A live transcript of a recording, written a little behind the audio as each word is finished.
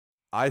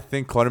I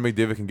think Connor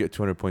McDavid can get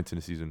 200 points in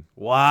a season.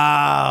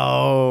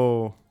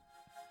 Wow.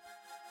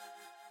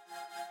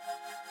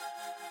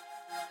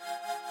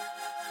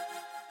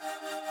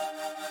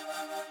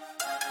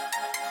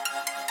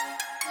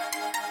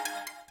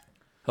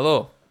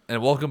 Hello,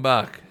 and welcome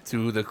back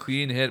to the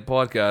Clean Hit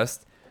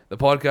Podcast, the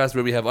podcast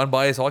where we have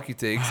unbiased hockey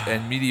takes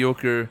and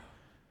mediocre.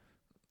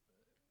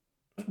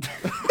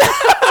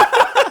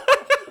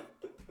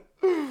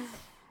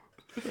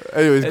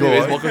 Anyways,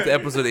 go on. Welcome to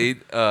episode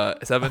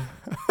 7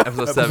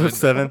 Episode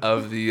 7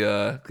 of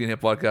the Clean Hit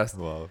Podcast.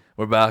 Wow.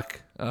 We're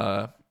back,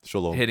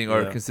 Shalom. hitting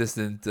our Yeah.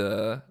 consistent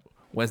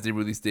Wednesday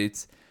release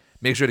dates.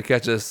 Make sure to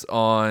catch us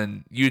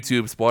on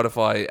YouTube,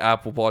 Spotify,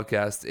 Apple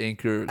Podcasts,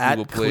 Anchor, At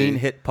Google Play. Clean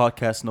Hit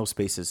Podcast, no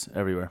spaces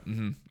everywhere.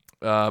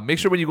 Make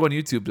sure when you go on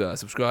YouTube,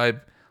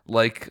 subscribe,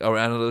 like. Our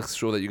analytics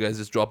show that you guys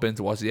just drop in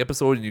to watch the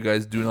episode and you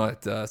guys do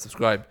not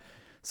subscribe.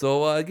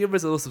 So give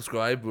us a little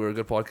subscribe. We're a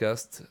good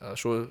podcast.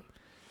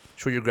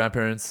 Show your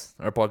grandparents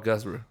our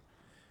podcast. We're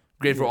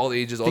great for all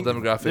ages, all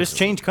demographics. There's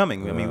change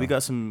coming. I mean, Yeah. we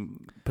got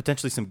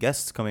potentially some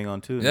guests coming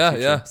on too. in the Yeah,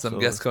 future. yeah, some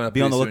guests coming up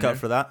Be on the pretty soon lookout here.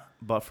 for that.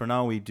 But for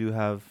now, we do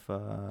have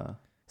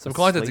Some a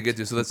content to slate, get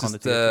to. So some let's just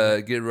content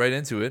to get get right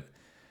into it.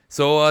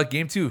 So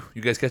game 2,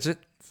 you guys catch it?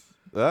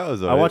 That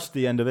was to. I alright. watched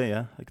the end of it.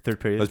 Yeah, like third It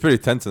period. was pretty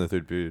tense in the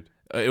third period.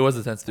 It was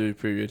a tense third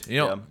period.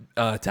 You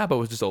know, Tampa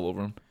was just all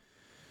over him.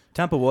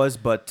 Tampa was,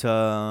 but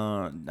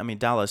I mean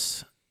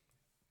Dallas.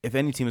 If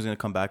any team is going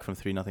to come back from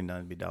 3-0 down,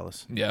 it'd be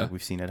Dallas. Yeah. Like,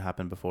 we've seen it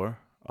happen before.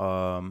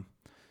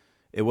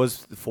 It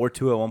was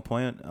 4-2 at one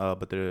point,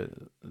 but the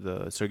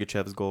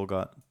Sergeyev's goal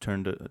got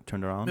turned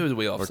around. It was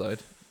way offside.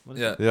 What is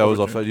Yeah, Yeah, it was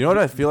overturned. offside. You know what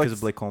I feel like?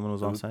 because Blake Coleman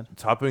was onside.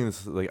 Topping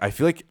this, like I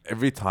feel like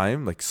every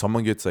time like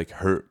someone gets like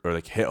hurt or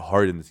like hit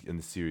hard in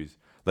the series,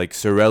 like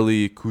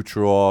Cirelli,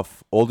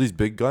 Kucherov, all these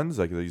big guns,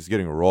 like he's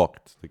getting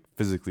rocked, like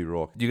physically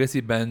rocked. Do you guys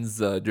see Ben's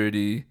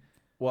dirty?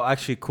 Well,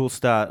 actually, cool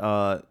stat.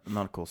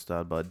 Not a cool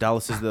stat, but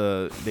Dallas is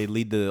they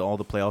lead all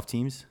the playoff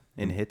teams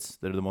in hits.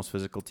 They're the most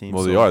physical team.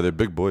 Well, so- they are. They're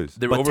big boys.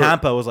 They were But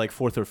Tampa was like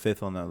 4th or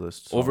 5th on that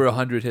list. so- over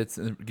 100 hits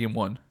in game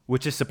 1.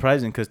 which is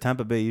surprising because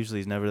Tampa Bay usually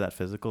is never that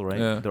physical, right?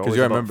 Yeah. They're 'Cause always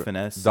you about remember,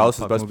 finesse. and Dallas'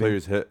 puck best moving.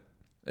 players hit.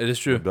 It is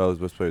true. Dallas'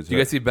 best players Do you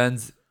hit. guys see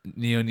Ben's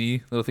knee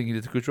little thing he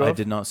did to Kucherov? I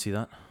did not see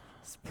that.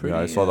 It's pretty,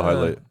 Yeah, I saw the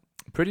highlight.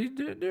 Pretty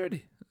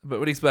dirty. But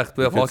what do you expect?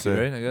 Playoff could hockey, say.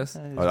 right? I guess.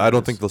 I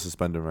don't think they'll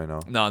suspend him right now.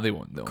 No, they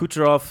won't.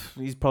 Kucherov,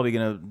 he's probably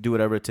gonna do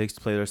whatever it takes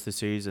to play the rest of the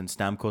series, and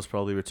Stamkos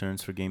probably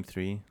returns for Game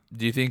 3.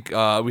 Do you think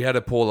we had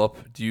a poll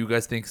up? Do you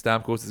guys think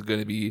Stamkos is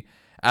going to be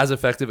as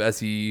effective as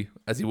he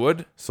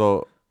would?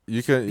 So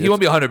you can. He won't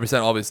be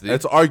 100%, obviously.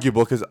 It's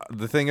arguable because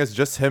the thing is,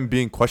 just him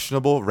being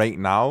questionable right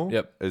now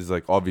Yep. is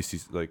like obviously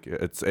like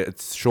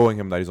it's showing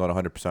him that he's not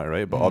 100%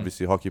 right. But Mhm.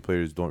 obviously, hockey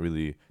players don't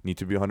really need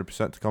to be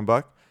 100% to come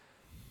back.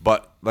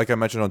 But like I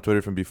mentioned on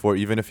Twitter from before,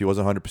 even if he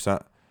wasn't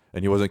 100%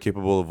 and he wasn't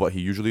capable of what he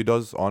usually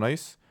does on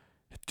ice,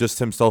 just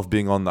himself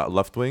being on that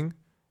left wing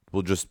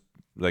will just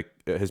like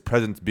his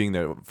presence being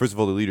there. First of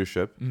all, the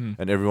leadership Mhm.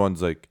 and everyone's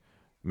like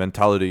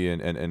mentality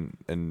and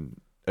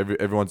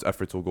everyone's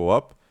efforts will go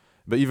up.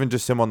 But even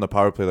just him on the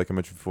power play, like I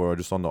mentioned before, or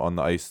just on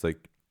the ice,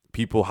 like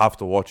people have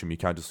to watch him. You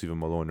can't just leave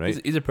him alone, right?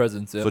 He's a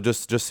presence. Yeah. So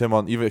just him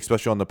on, even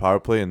especially on the power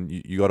play, and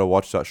you got to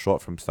watch that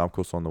shot from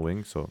Stamkos on the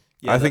wing. So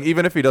Yeah, I think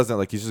even if he doesn't,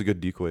 like he's just a good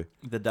decoy.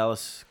 The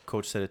Dallas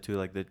coach said it too.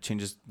 Like, that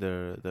changes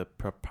the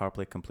power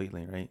play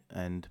completely, right?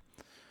 And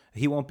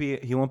he won't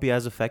be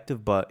as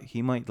effective, but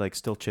he might like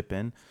still chip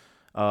in.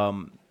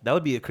 That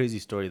would be a crazy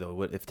story though.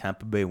 What if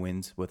Tampa Bay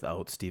wins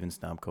without Steven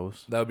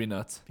Stamkos? That would be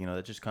nuts. You know,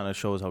 that just kind of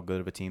shows how good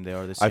of a team they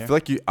are this I year. feel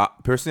like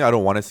personally, I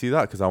don't want to see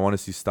that because I want to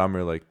see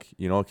Stammer like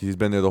because he's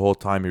been there the whole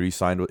time. He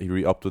he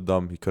re-upped with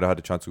them. He could have had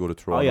a chance to go to Oh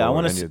Toronto. yeah, I or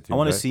want any to. of the I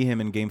want to teams, see him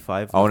in Game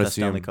 5. I wanna of that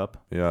see Stanley him. Cup.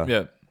 right? Yeah.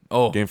 Yeah.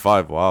 Oh. Game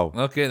 5. Wow.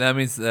 Okay, that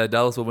means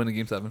Dallas will win in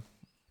Game 7.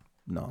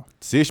 No,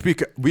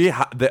 CHP.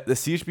 The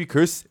CHP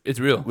curse. It's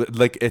real.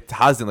 Like it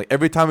hasn't. Like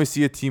every time we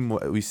see a team,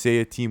 we say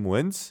a team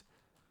wins,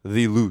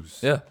 they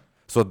lose. Yeah.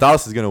 So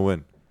Dallas is gonna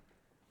win.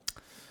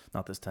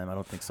 not this time. I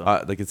don't think so.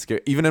 Like it's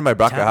scary. Even in my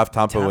bracket, I have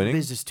Tampa winning.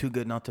 is just too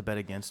good not to bet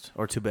against,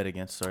 or to bet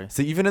against. Sorry.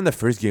 See, even in the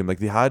first game, like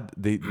they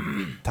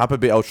Tampa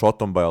Bay outshot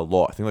them by a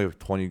lot. I think like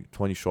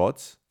 20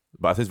 shots.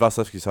 But I think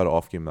Vasilevsky's had an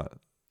off game that.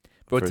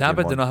 But for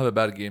Tampa game did one. not have a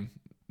bad game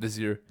this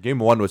year. Game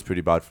 1 was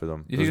pretty bad for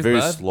them. You It think was it's very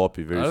bad?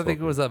 sloppy. Very I don't sloppy.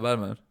 think it was that bad,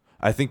 man.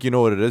 I think you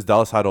know what it is.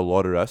 Dallas had a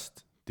lot of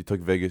rest. They took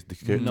Vegas. They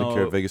took No.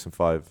 care of Vegas in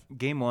 5.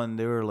 Game 1,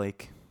 they were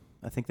like,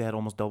 I think they had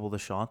almost double the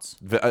shots.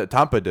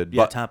 Tampa did.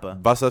 Yeah, But Tampa.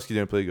 Vasilevsky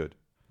didn't play good.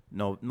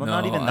 No,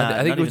 not even I- that.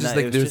 I think Not it was even just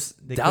that. like there's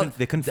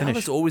they couldn't Dallas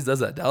finish. always does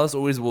that. Dallas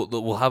always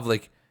will have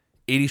like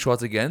 80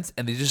 shots against,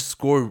 and they just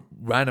score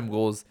random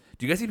goals.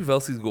 Do you guys see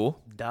Pavelski's goal?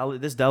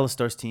 This Dallas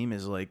Stars team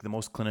is like the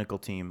most clinical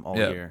team all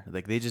Yeah. year.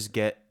 Like they just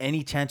get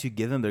any chance you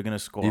give them, they're gonna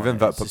score. Even and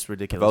that it's just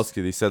ridiculous.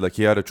 Pavelski, they said like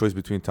he had a choice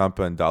between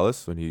Tampa and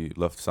Dallas when he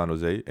left San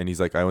Jose, and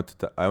he's like, I went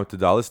to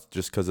Dallas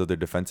just because of their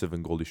defensive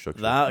and goalie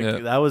structure.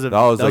 That was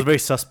like, very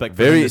suspect.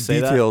 For him Very to say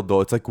that. detailed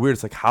though. It's like weird.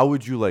 It's like how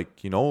would you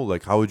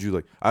how would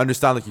you I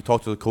understand like you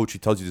talk to the coach, he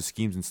tells you the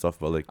schemes and stuff,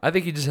 but like I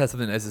think he just has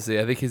something nice to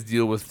say. I think his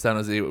deal with San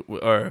Jose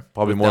or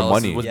Probably with more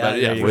Dallas money. was Yeah, better.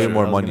 yeah, Yeah, way for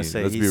more sure. money. Let's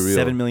Let's be he's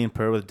real. $7 million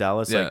per with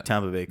Dallas. Yeah. Like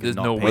Tampa Bay. could There's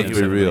not no pay way him let's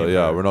he be was $7 real. million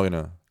Yeah, per. we're not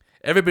gonna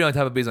Everybody on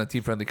Tampa Bay is on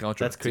team friendly contract.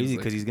 That's crazy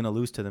because he's gonna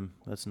lose to them.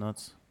 That's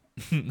nuts.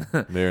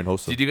 Marin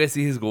Hossa. Did you guys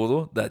see his goal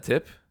though? That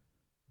tip.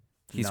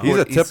 He's No.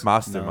 a tip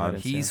master, No, I man.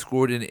 didn't He Yeah.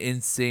 scored an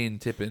insane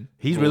tip in.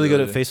 He's goal really the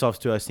good other at day. faceoffs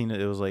too. I seen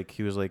it. It was like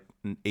he was like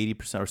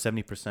 80% or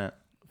 70%.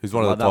 He's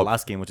one of the that top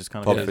last game, which is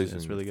kind top of facing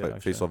it's really good. actually.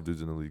 face off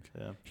dudes in the league.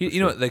 Yeah. He, For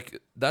you know, sure.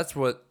 like that's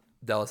what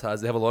Dallas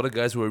has. They have a lot of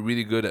guys who are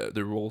really good at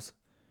their roles.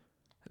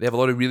 They have a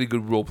lot of really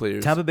good role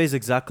players. Tampa Bay is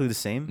exactly the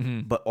same,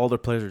 Mhm. but all their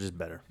players are just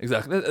better.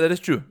 Exactly, that is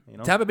true. You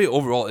know? Tampa Bay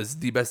overall is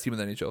the best team in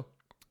the NHL.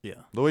 Yeah.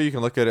 The way you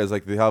can look at it is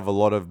like they have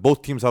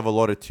both teams have a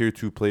lot of tier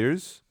 2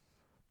 players,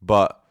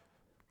 but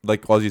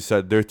like as you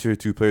said, their tier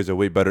 2 players are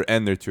way better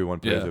and their tier 1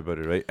 players Yeah. are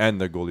better, right?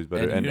 And their goalie's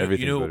better And and, you know-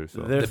 everything's you know, better.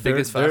 So The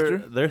biggest factor?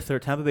 Their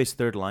third Tampa Bay's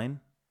third line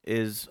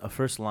is a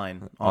first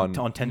line on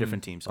 10 Mhm.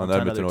 different teams, on on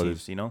 10 Edmonton other Oilers.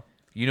 teams, you know?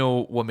 You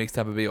know what makes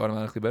Tampa Bay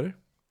automatically better?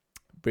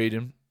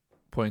 Braden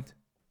Point.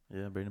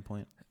 Yeah, Braden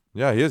Point.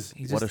 yeah, he is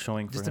He's What a just,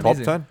 showing for just him. top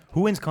amazing. 10.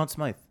 Who wins Conn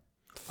Smythe?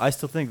 I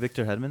still think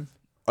Victor Hedman.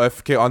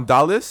 Okay, on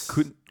Dallas,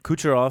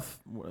 Kucherov,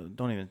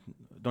 don't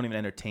even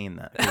entertain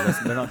that. 'Cause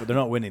they're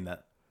not winning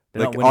that.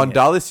 They're like not winning on it.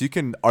 Dallas, you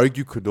can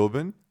argue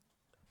Kudobin.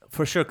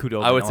 For sure,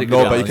 Kudobin. I would say No,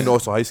 Kudobin. but you can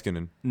also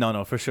Heiskanen.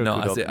 No, for sure, No,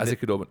 Kudobin. I say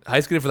Kudobin.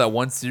 Heiskanen for that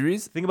one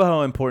series. Think about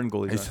how important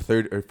goalies He's are.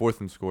 third or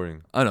fourth in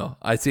scoring. I know.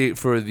 I'd say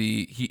for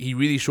he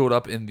really showed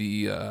up in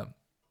the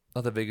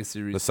not the Vegas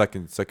series. The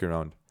second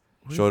round.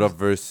 Who Showed was up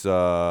versus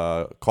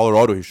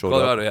Colorado. He showed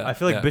Colorado. up. Yeah, I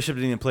feel like yeah. Bishop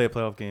didn't even play a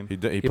playoff game. He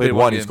played played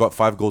one one. He's game. got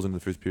 5 goals in the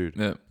first period.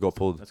 Yeah. Got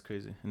pulled. That's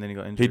crazy. And then he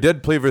got injured. He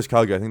did play versus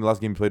Calgary. I think the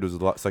last game he played was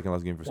the second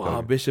last game for Wow,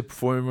 Calgary. Bishop,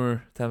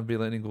 former Tampa Bay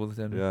Lightning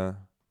goaltender. Yeah.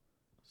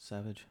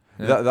 Savage.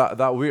 Yeah.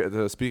 That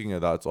weird. Speaking of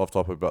that, it's off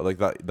topic, but like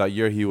that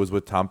year he was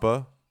with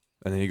Tampa,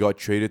 and then he got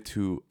traded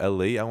to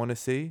LA. I want to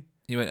say.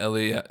 He went LA.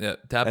 Yeah.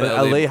 Tampa.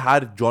 And LA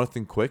had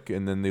Jonathan Quick,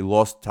 and then they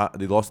lost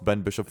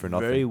Ben Bishop for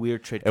nothing. Very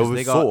weird trade. It was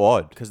they so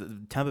odd. because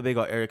Tampa Bay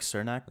got Eric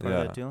Cernak part Yeah.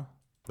 of that deal.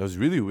 It was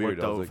really weird.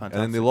 Worked I out was like, and then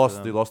fantastic they for lost.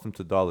 them. They lost him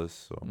to Dallas.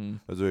 So Mm. it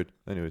was weird.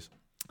 Anyways,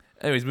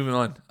 Moving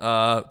on.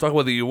 Talk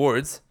about the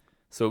awards.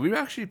 So we were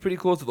actually pretty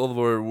close with all of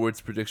our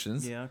awards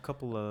predictions. Yeah, a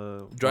couple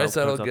of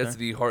Drysdale gets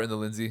the Hart and the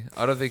Lindsay.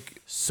 I don't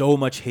think so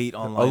much hate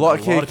online. a lot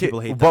of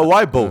people hate but that.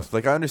 why both?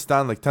 Like I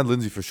understand, like Ted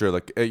Lindsay for sure.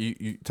 Like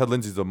Ted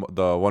Lindsay's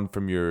the one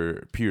from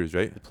your peers,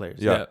 right? The players.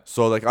 Yeah. Yeah.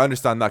 So like I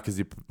understand that because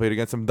he played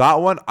against him. That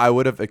one I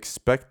would have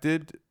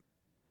expected.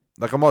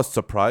 Like I'm not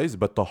surprised,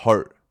 but the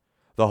Hart,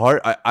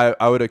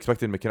 I would have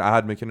expected McKinnon. I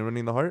had McKinnon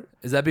winning the Hart.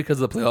 is that because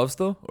of the playoffs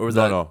though, or was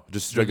No, that no,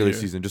 just regular?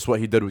 regular season. Just what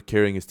he did with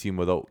carrying his team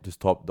without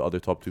the other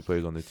top 2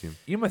 players on their team.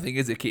 You know, my thing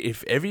is, okay,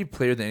 if every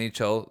player in the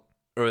NHL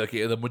or like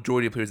the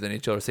majority of players in the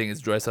NHL are saying it's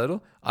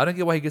Drysdale, I don't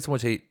get why he gets so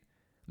much hate.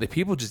 Like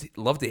people just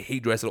love to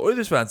hate Drysdale.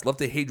 Oilers fans love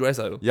to hate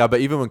Drysdale. Yeah, but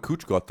even when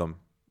Cooch got them,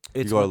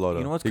 he got a lot of.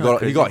 You know what's he kinda got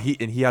crazy? he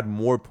got and he had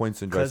more points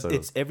than Because Drysdale.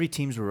 it's every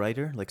team's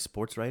writer, like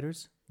sports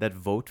writers, that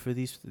vote for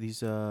these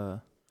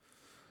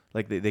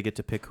like they get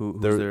to pick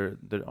who's they're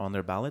on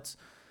their ballots.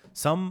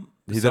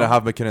 He didn't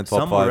have McKinnon top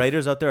some 5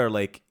 writers out there are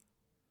like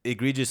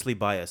egregiously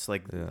biased.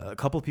 Like Yeah. a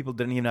couple people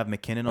didn't even have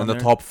McKinnon on the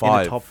their, top in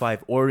 5. the top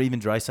 5, or even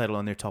Drysdale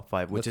on their top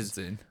 5, which That's is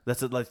insane.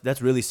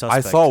 that's really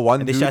suspect. saw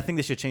one And they dude- I think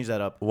they should change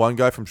that up. One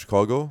guy from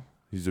Chicago,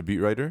 he's a beat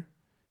writer.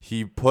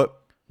 He put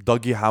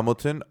Dougie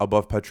Hamilton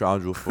above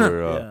Pietrangelo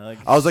for. Yeah, like,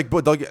 I was like,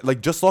 but Dougie, like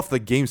just off the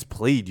games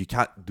played, you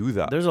can't do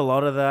that. there's a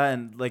lot of that,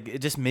 and like it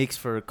just makes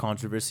for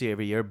controversy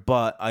every year.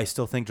 But I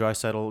still think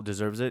Drysdale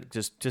deserves it.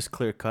 Just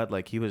clear cut.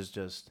 Like he was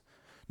just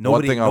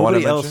thing I wanna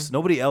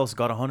nobody else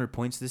got 100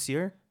 points this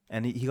year,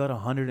 and he got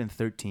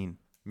 113.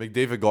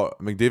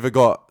 McDavid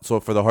got so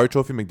for the Hart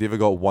Trophy, McDavid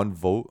got 1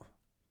 vote.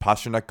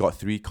 Pasternak got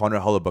 3. Connor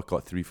Hellebuck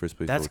got 3 first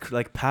place That's votes.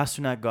 like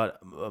Pasternak got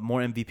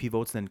more MVP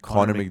votes than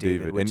Connor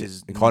McDavid, which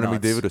is and Connor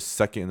nuts. McDavid was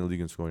second in the league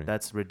in scoring.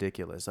 That's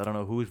ridiculous. I don't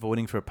know who's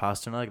voting for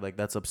Pasternak. Like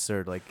that's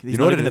absurd. Like he's You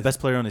know not what even it the is? best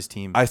player on his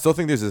team. I still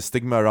think there's a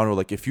stigma around where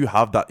like if you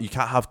have that, you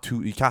can't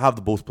have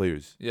the both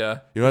players. Yeah,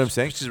 You know what I'm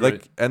saying? Which is Like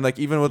right. and like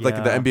even with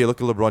like the Yeah. NBA, look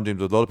at LeBron James.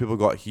 A lot of people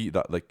got heat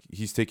that like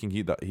he's taking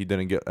heat that he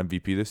didn't get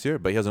MVP this year,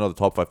 but he has another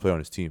top 5 player on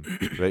his team,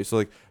 right? So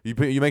like you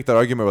make that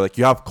argument where like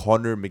you have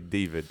Connor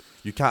McDavid,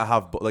 you can't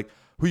have like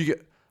who you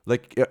get.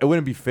 Like it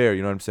wouldn't be fair,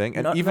 you know what I'm saying?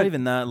 And not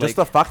even that. just Like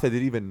the fact that they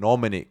didn't even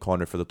nominate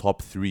Connor for the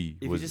top 3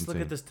 if you was just insane.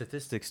 look at the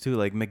statistics too,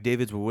 like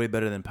McDavid's were way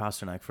better than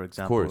Pasternak, for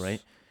example, course. right?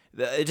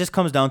 It just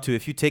comes down to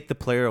if you take the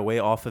player away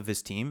off of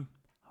his team,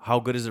 how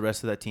good is the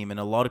rest of that team? And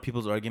a lot of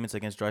people's arguments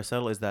against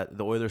Drysdale is that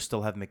the Oilers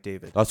still have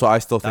McDavid. That's why I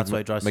still think That's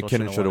why Drysdale McKinnon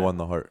shouldn't should have won won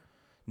the Hart.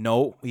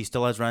 No, he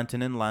still has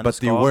Rantanen, Landeskog. But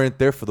they weren't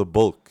there for the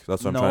bulk.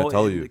 That's what I'm trying to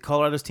tell you.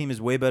 Colorado's team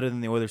is way better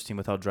than the Oilers team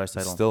without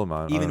Draisaitl. Still,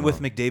 man. I Even don't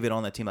with know. McDavid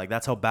on that team, like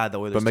that's how bad the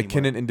Oilers But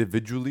team McKinnon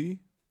individually,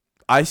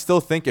 I still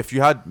think if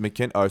you had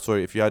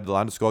if you had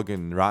Landeskog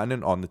and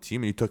Rantanen on the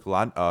team and you took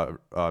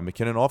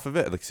McKinnon off of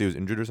it, like say he was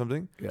injured or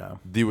something, Yeah.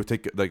 they would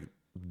take like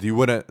they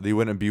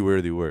wouldn't be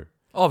where they were.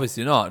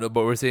 Obviously not, no,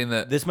 but we're saying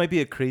that. This might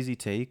be a crazy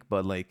take,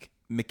 but like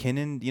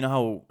McKinnon, you know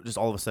how just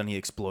all of a sudden he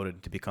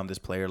exploded to become this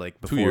player like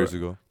before 2 years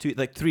ago.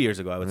 3 years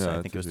ago, I would say. Yeah,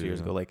 I think it was 2 3 years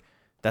years, ago. Like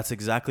that's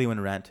exactly when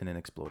Rantanen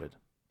exploded.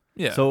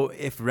 Yeah. So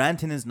if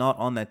Rantanen's not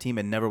on that team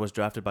and never was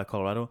drafted by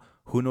Colorado,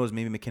 who knows?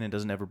 Maybe McKinnon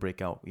doesn't ever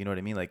break out. You know what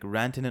I mean? Like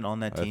Rantanen on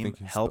that I team think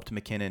he's helped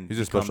McKinnon he's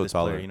a become special this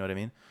player. talent. You know what I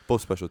mean?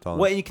 Both special talents.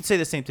 Well, and you can say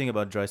the same thing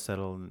about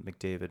Draisaitl and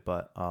McDavid,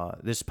 but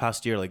this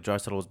past year, like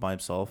Draisaitl was by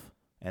himself,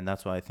 and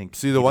that's why I think.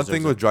 See, the he one deserves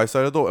thing it. with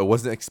Draisaitl though, it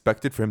wasn't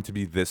expected for him to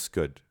be this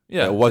good.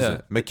 Yeah, it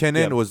wasn't. yeah.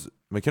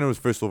 McKinnon was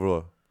first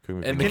overall.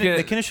 And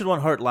McKinnon should have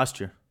won Hart last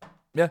year.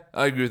 Yeah,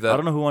 I agree with that. I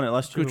don't know who won it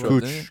last year.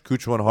 Kucherov.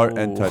 Cooch won Hart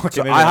and Oh, Ted. okay,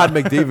 So maybe I had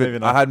not. Maybe McDavid.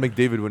 not. I had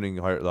McDavid winning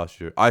Hart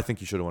last year. I think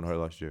he should have won Hart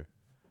last year.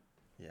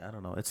 Yeah, I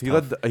don't know. It's He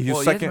tough. led. He's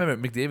Well, you have to second.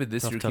 remember, McDavid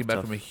this Tough, year tough, came back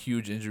tough. from a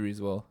huge injury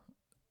as well.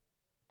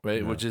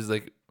 Right? Yeah. Which is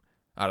like,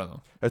 I don't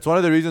know. It's one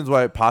of the reasons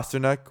why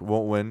Pasternak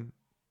won't win.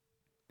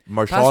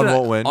 Marchand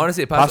won't win.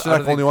 Honestly,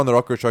 Pasternak only won the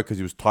Rucker strike because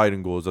he was tied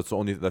in goals. That's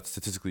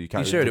statistically you he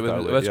can't. shared it really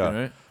with take that away. Ovechkin,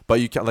 Yeah. right? But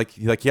you can't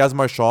like he has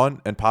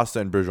Marchand and Pasta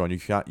and Bergeron.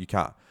 You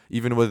can't.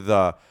 Even with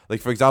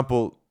like for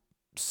example,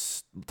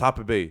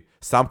 Tampa Bay,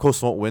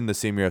 Stamkos won't win the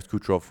same year as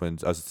Kucherov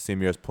wins, as the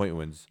same year as Point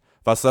wins.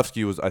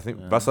 Vasilevsky was, I think,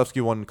 Yeah.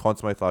 Vasilevsky won Conn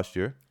Smythe last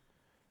year.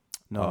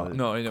 No,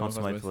 No, he never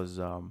Conn won Conn Smythe was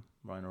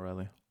Ryan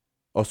O'Reilly.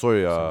 Oh,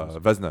 sorry, Sounds-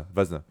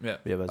 Vezina. Yeah.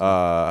 Yeah,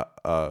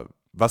 that's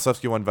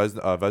Vasilevsky won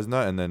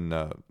Vezina, and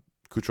then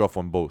Kucherov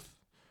won both.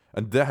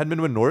 And did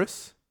Hedman win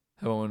Norris?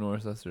 Haven't won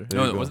Norris last year. There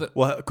No, you go. wasn't it?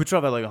 well,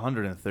 Kucherov had like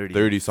 130.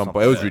 30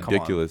 something. It was Yeah, come on.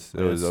 ridiculous.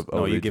 It was Yes. No,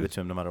 you outrageous. give it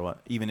to him no matter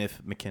what, even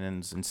if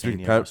McKinnon's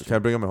insane. Can I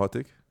bring up my hot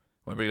take?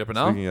 Want to bring it up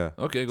now? Speaking, yeah.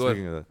 Okay, go ahead.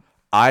 Speaking of that,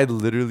 I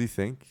literally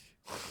think,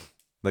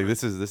 like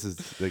this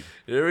is like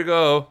Here we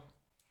go.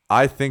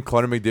 I think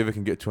Connor McDavid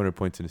can get 200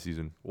 points in a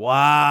season.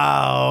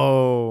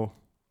 Wow.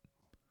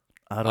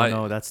 I don't I-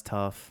 know. That's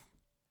tough.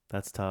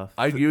 That's tough.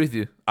 I agree with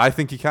you. I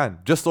think he can.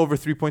 Just over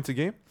 3 points a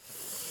game.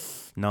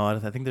 No, I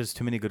think there's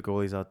too many good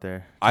goalies out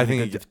there. I Too many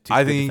think. good def-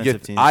 I good think he defensive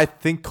gets. teams. I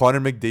think Connor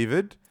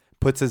McDavid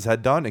puts his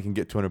head down and can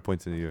get 200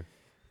 points in a year.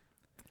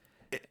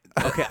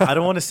 Okay, I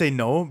don't want to say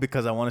no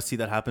because I want to see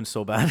that happen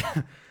so bad.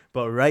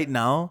 But right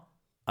now,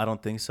 I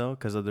don't think so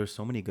because there's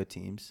so many good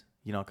teams.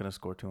 You're not going to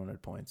score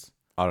 200 points.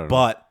 I don't know.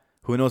 But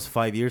who knows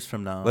 5 years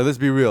from now, Let us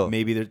be real.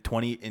 maybe there's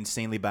 20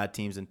 insanely bad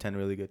teams and 10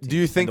 really good teams. Do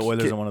you think and the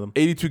Oilers ca- are one of them?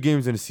 82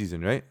 games in a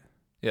season, right?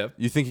 Yeah.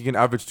 You think he can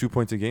average 2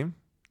 points a game?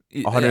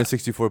 Yeah.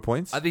 164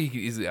 points? I think he can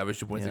easily average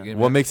 2 points Yeah. a game.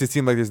 What yeah. makes it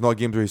seem like there's not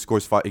games where he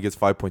scores 5, he gets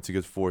 5 points, he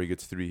gets 4, he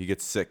gets 3, he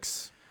gets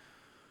 6.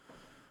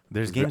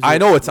 There's games. I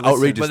know it's listen,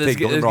 outrageous. But there's, take,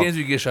 don't get there's me wrong. games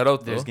you get shut out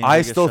though. There's games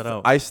that get shut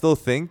out. I still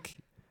think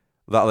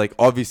that like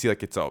obviously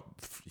like it's a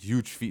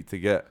huge feat to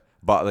get,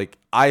 but like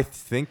I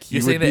think he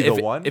You're would saying be that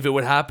the one. if it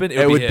would happen,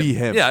 It would be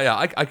him. Yeah,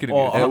 I could agree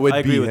Oh, with It that. would I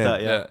agree be with him.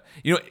 that. Yeah. Yeah,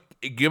 You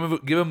know,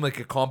 give him like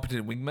a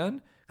competent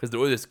wingman because the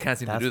Oilers can't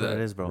seem that's to do what that.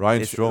 it is, bro.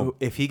 Ryan If- Strome.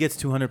 If he gets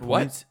 200 What?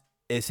 points,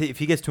 if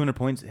he gets 200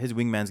 points, his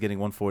wingman's getting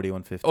 140,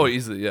 150. Oh,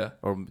 easily, yeah.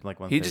 or like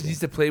 130. He just needs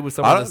to play with I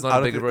someone don't, that's I not a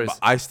don't big think, price.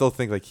 but I still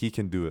think like he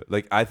can do it.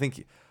 Like I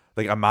think,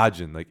 like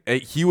imagine like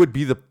he would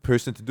be the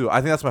person to do it. I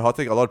think that's my hot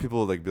take. A lot of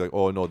people like be like,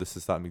 oh no, this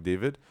is not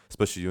McDavid,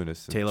 especially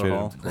Eunice. and Taylor trade him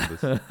Hall. to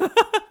Columbus.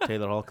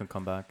 Taylor Hall can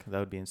come back. That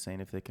would be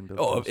insane if they can build.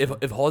 Oh, chemistry.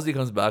 if Halsey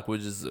comes back,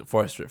 which is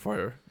far it's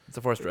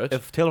a far stretch.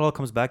 If Taylor Hall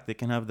comes back, they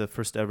can have the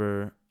first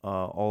ever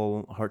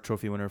all Hart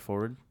Trophy winner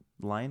forward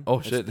line. Oh,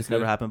 shit, It's they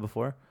never could. happened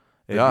before.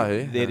 Yeah,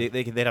 hey,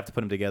 They'd have to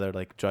put them together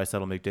like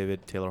Draisaitl,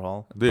 McDavid, Taylor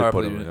Hall, They Power put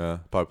play him, unit. yeah,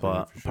 power play.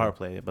 but for sure. power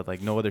play. But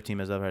like no other team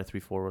has ever had 3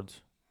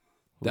 forwards.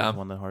 Who's Damn.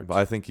 won the Hart. But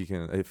I think he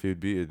can. If he'd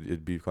be,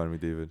 it'd be Connor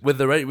McDavid. With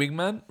the right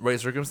wingman, right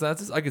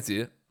circumstances, I could see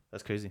it.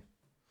 That's crazy.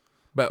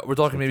 But we're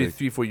talking That's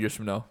maybe my 3-4 years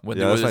from now when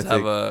Yeah, the that's Oilers my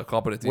have take. a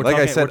competent team. Like I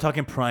we're said-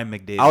 talking prime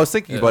McDavid. I was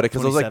thinking Yeah. about it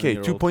because I was like, hey,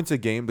 27-year-old. 2 points a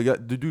game. The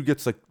dude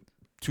gets like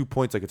 2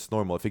 points, like it's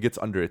normal. If he gets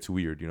under, it's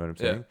weird. You know what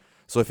I'm Yeah. saying?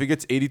 So if he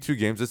gets 82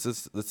 games,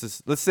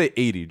 let's say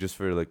 80, just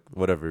for like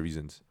whatever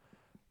reasons.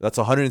 That's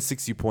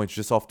 160 points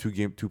just off 2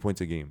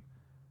 points a game.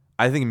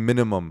 I think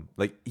minimum,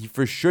 like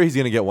for sure, he's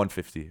gonna get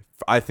 150.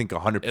 I think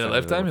 100%. In a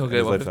lifetime, he'll in get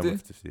his lifetime,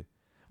 150?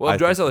 Well,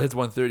 if I think- Draisaitl hits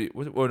 130,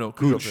 or no,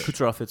 Kucherov.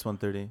 Kucherov hits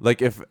 130.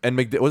 Like if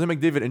wasn't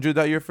McDavid injured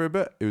that year for a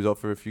bit? He was out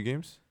for a few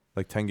games,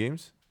 like 10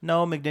 games.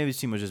 No, McDavid's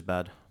team was just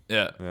bad.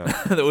 Yeah, Yeah,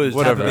 that was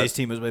Whatever. Tampa Bay's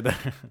team was way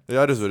better.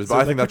 yeah, it is what it is. So,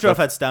 But I think Kucherov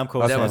that's had Stamkos.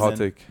 my and hot then-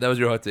 take. that was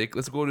your hot take.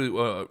 Let's go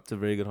to It's a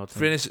very good hot take.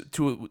 finish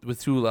with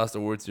 2 last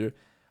awards here.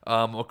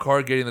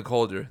 Makar getting the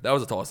Calder. That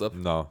was a toss up.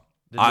 No,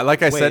 Did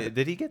like I wait, said,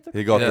 did he get the?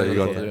 he got Yeah, there. He he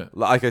got got there. there.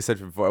 Like I said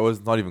before, it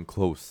was not even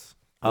close.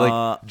 Like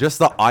Uh, just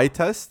the eye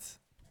test,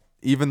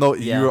 even though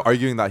Yeah. you were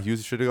arguing that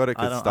Hughes should have got it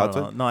I because don't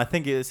know. stats. No, I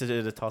think it's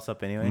a toss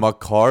up anyway.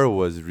 Makar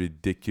was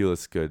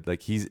ridiculous good.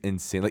 Like he's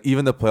insane. Like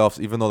even the playoffs,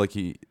 even though like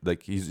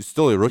he's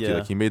still a rookie. Yeah.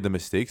 Like he made the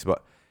mistakes,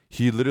 but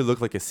he literally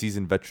looked like a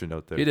seasoned veteran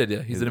out there. He did,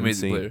 yeah. He's an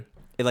amazing insane.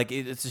 player.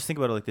 It's just think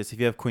about it like this: if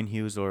you have Quinn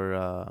Hughes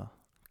or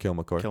Cale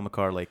Makar. Cale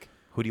Makar, like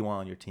who do you want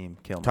on your team?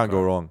 Cale Can't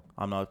go wrong.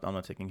 I'm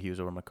not taking Hughes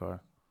over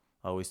Makar.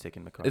 Always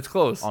taking Makar. It's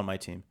close. on my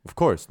team. Of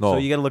course, no. So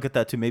you got to look at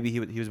that too. Maybe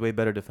he was way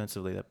better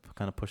defensively. That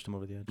kind of pushed him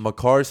over the edge.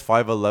 Makar's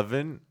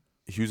 5'11",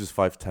 Hughes is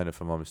 5'10", if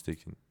I'm not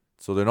mistaken.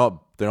 So they're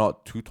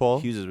not too tall.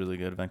 Hughes is really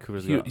good.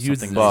 Vancouver's Hughes got is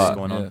something but- nice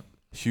going on.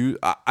 Hughes,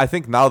 I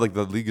think now like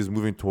the league is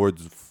moving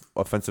towards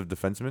offensive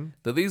defensemen,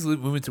 The league's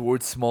moving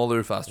towards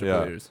smaller, faster Yeah.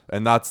 players.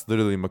 and that's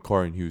literally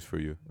Makar and Hughes for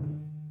you.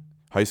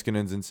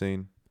 Heiskanen's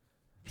insane.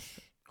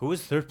 Who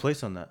was third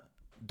place on that?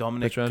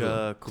 Dominic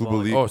Pietrangelo.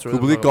 Kubalik, Oh, sorry,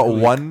 Kubalik got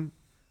Kubalik. one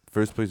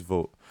first place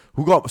vote.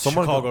 Who got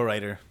someone? Chicago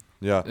writer.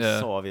 Yeah. Yeah.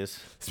 So obvious.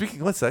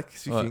 Speaking, one sec.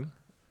 Speaking.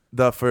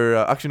 What?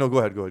 Actually no. Go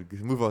ahead.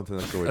 Move on to the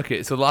next award.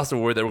 Okay, so the last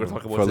award that we're going to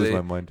talk Before I about lose my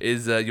today mind.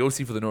 is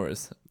Yossi for the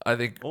Norris. I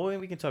think Oh, and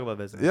we can talk about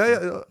Vezina.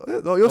 Yeah.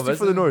 No, Yossi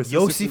for the Vezina? Norris.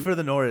 Yossi for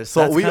the Norris.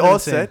 So That's we kinda all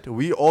insane. said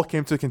we all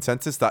came to a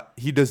consensus that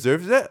he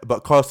deserves it, but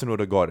Carlson would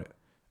have got it,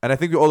 and I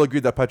think we all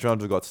agreed that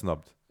Pietrangelo got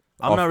snubbed.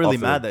 I'm not really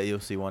off the- mad that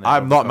Yossi won it.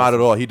 I'm over not mad at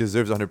Carlson. all. He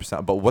deserves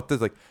 100%. But what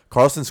does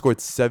Carlson scored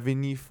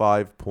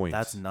 75 points.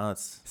 That's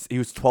nuts. He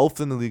was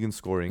 12th in the league in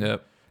scoring. yeah,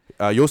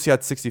 Yossi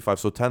had 65,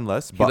 so 10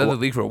 less. he But led the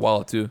league for a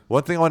while too.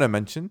 one thing I want to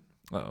mention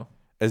Oh,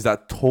 is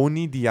that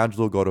Tony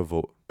D'Angelo got a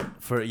vote.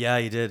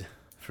 He did.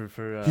 For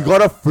He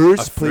got a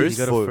first a place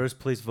he got vote. a first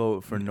place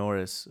vote for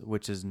Norris,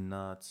 which is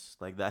nuts.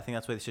 Like I think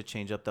that's why they should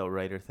change up that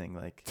writer thing.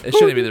 Like it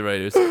shouldn't be the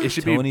Raiders. It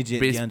should Tony be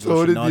based. D'Angelo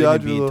Tony should not even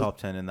be D'Angelo. in top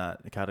 10 in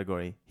that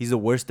category. He's the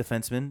worst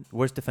defensive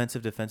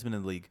defenseman in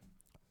the league.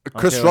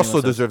 Chris Okay, Russell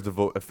anyone says- deserved the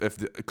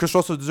vote. Chris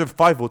Russell deserved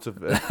 5 votes if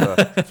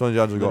Tony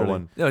D'Angelo got Literally.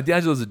 one. No,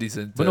 D'Angelo's a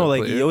decent. But no,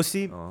 like player.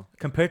 Yossi Oh.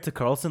 compared to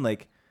Carlson,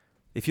 like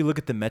if you look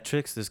at the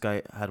metrics, this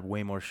guy had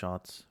way more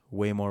shots,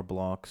 way more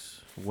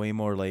blocks, way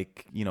more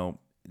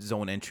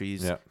zone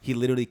entries. Yeah. He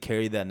literally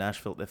carried that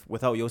Nashville.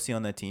 Without Yossi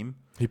on that team,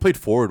 He played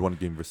forward one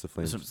game versus the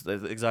Flames.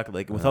 exactly.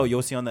 Like Yeah. without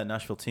Yossi on that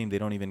Nashville team, they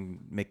don't even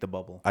make the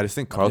bubble. I just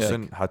think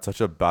Carlson had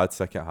such a bad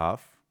second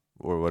half,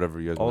 or whatever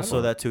you guys want to Also, call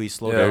it. that too, he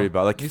slowed Very down.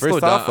 bad. Like He first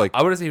slowed half, down. like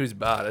I wouldn't say he was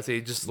bad. I'd say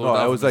he just slowed No,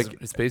 down. I was from like-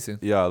 his pacing.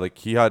 yeah, like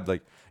he had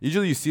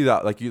usually you see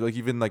that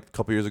even a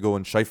couple years ago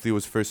when Scheifele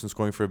was first in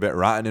scoring for a bit,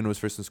 Rantanen was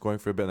first in scoring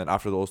for a bit, and then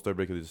after the All-Star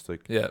break, it just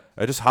Yeah,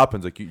 it just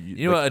happens. Like You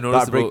know what I that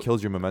noticed break about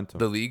kills your momentum.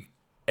 the league,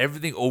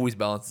 everything always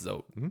balances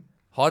out. Mhm.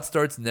 Hot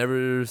starts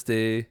never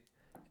stay.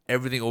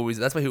 Everything always.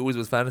 That's why he always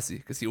was fantasy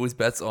because he always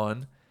bets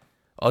on.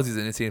 Ozzy's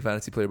an insane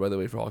fantasy player, by the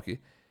way, for hockey.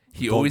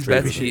 He Don't always trade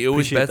bets. with He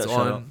always Appreciate bets that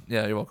shout out. on.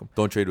 Yeah, you're welcome.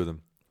 Don't trade with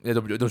him. Yeah,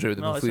 don't trade with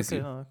him. No, He'll it's fleece okay.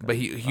 you. No, okay. But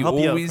he I'll help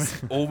you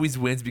out. always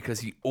wins because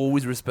he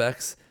always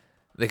respects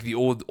like the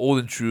old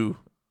and true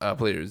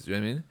players. You know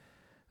what I mean?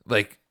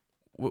 Like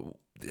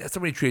so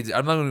many trades.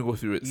 I'm not going to go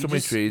through it. So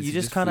many trades. You he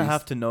just kind of fleeced.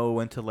 have to know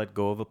when to let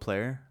go of a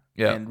player.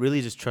 Yeah. And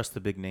really just trust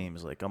the big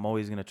names. Like I'm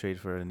always gonna trade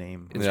for a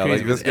name. It's Yeah, crazy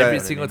like because this guy- every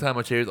single time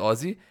I trade with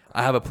Aussie,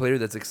 I have a player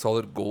that's like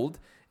solid gold,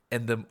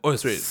 and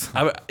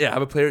I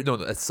have a player. No,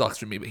 that sucks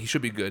for me, but he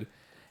should be good.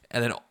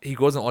 And then he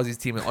goes on Aussie's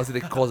team, and Aussie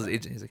like calls his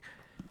agent. He's like,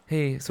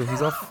 "Hey, so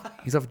he's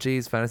off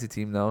Jay's fantasy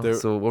team now. There-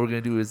 So what we're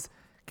gonna do is,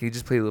 can you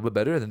just play a little bit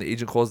better?" And then the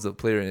agent calls the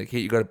player and like, "Hey,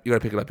 you gotta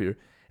pick it up here."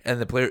 And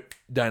the player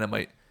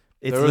dynamite.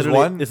 It's There was literally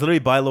one- it's literally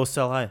buy low,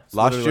 sell high. It's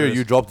Last literally year, what it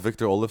you is. dropped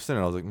Victor Olofsson, and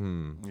I was like,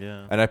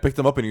 Yeah. And I picked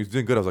him up, and he was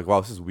doing good. I was like,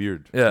 wow, this is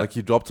weird. Yeah. Like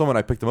he dropped someone,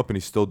 I picked him up, and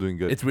he's still doing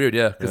good. It's weird,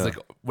 yeah, because Yeah. like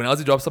when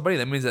Aussie drops somebody,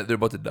 that means that they're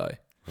about to die.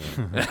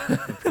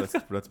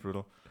 that's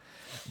brutal.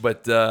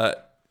 But I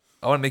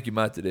want to make you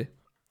mad today.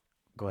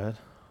 Go ahead.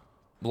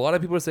 A lot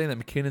of people are saying that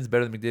McKinnon's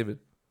better than McDavid.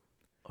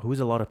 Who's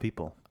a lot of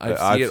people? I've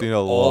I've seen seen it a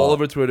all lot.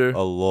 over Twitter.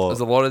 a lot. There's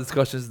a lot of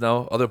discussions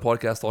now. Other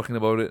podcasts talking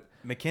about it.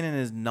 McKinnon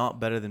is not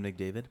better than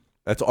McDavid.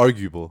 That's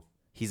arguable.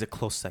 He's a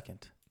close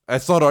second.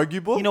 It's not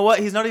arguable. You know what?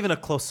 He's not even a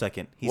close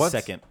second. He's What?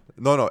 second.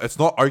 No, it's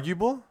not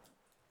arguable.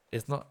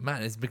 It's not,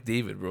 man. It's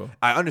McDavid, bro.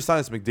 I understand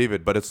it's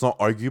McDavid, but it's not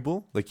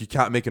arguable. Like you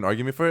can't make an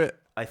argument for it.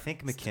 I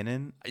think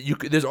McKinnon.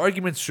 There's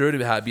arguments sure to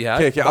be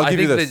had. Okay, but I'll I give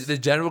you think this. The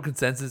general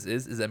consensus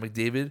is that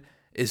McDavid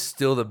is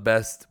still the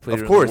best player.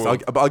 Of in course, the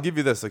world. I'll give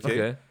you this.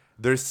 Okay. Okay.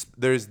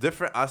 There's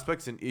different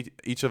aspects in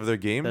each of their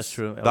games. That's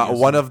true. That Elias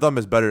one is- of them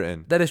is better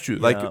in. That is true.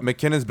 Like Yeah.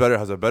 McKinnon's better,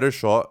 has a better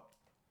shot,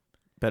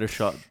 Better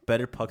shot,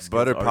 better puck skills.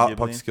 better puck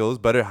arguably. skills,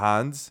 better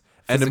hands,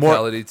 and the more.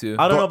 physicality too.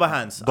 I don't know Don't- about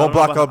hands. don't I know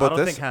black out about I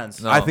don't this. think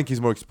hands. No. I think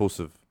he's more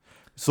explosive.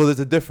 So there's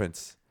a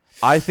difference.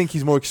 I think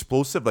he's more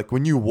explosive. Like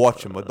when you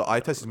watch him, with the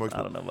eye test, he's more I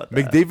explosive. don't know about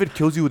that. McDavid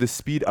kills you with his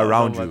speed I don't know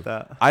around about you.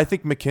 that. I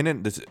think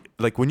McKinnon,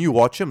 like when you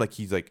watch him, like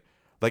he's like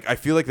I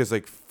feel like there's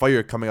like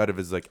fire coming out of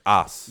his like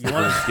ass when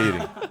he's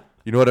skating.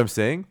 You know what I'm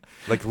saying?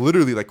 Like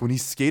literally, like when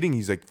he's skating,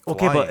 he's like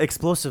Okay, flying. but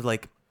explosive,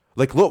 like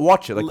look,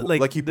 watch it.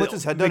 Like he puts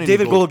his head down. and he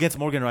McDavid goes. goal against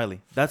Morgan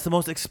Riley. That's the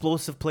most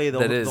explosive play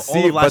That is. all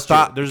See, of last but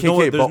year. that, There's okay, no,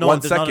 okay, there's but no, one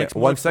there's not second,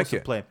 more one explosive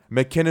second. play.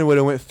 McKinnon would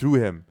have went through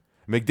him.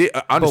 I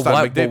understand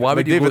why- McDavid. but why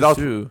would he McDavid, go that was,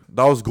 through?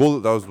 that was goal.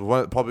 That was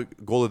one probably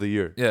goal of the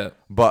year. Yeah.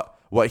 But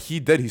what he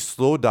did, he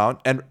slowed down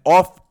and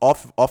off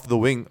the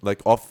wing,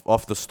 like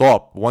off the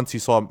stop. Once he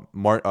saw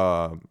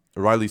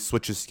Riley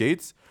switch his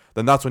skates,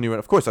 then that's when you win.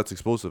 Of course, that's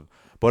explosive.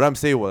 But I'm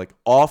saying, well, like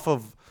off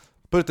of,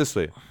 put it this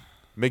way,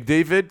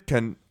 McDavid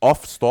can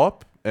off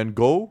stop and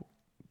go,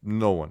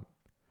 no one.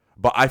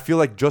 But I feel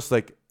like just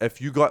like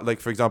if you got like,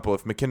 for example,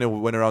 if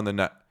McKinnon went around the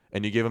net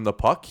and you gave him the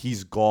puck,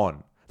 he's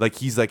gone. Like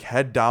he's like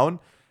head down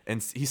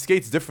and he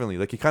skates differently.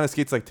 Like he kind of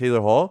skates like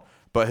Taylor Hall,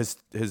 but his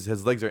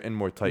legs are in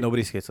more tight.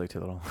 Nobody skates like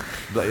Taylor Hall.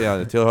 But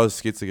yeah, Taylor Hall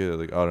skates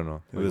like I don't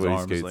know. With his the way he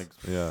arms, skates. like,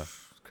 yeah.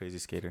 Crazy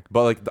skater.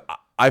 But like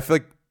I feel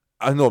like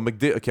I don't know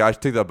McDavid. Okay, I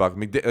should take that back.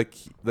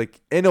 McDavid, like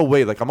in a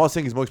way, like I'm not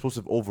saying he's more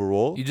explosive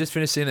overall. You just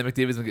finished saying that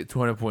McDavid's gonna get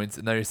 200 points,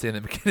 and now you're saying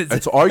that McKinnon's.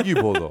 It's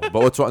arguable though. But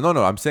what's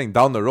no, I'm saying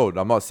down the road.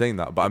 I'm not saying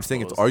that, but I'm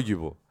saying it's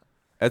arguable.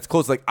 It's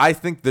close. Like I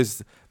think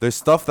there's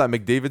stuff that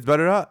McDavid's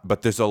better at,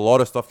 but there's a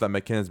lot of stuff that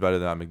McKinnon's better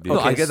than McDavid. No,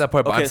 I get that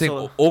part, but okay, I'm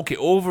saying okay.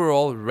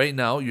 Overall, right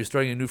now you're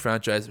starting a new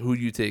franchise. Who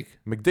do you take?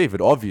 McDavid,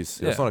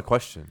 obviously. That's Yeah. not a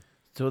question.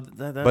 So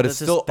But it's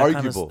still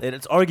arguable.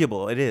 It's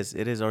arguable. It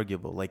is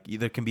arguable. Like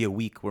there can be a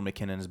week where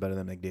McKinnon is better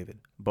than McDavid,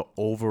 but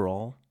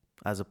overall,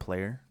 as a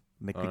player,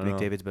 I don't know.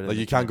 McDavid's better. Like than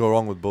you can't McKinnon. go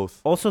wrong with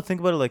both. Also, think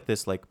about it like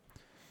this: like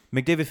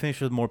McDavid finished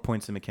with more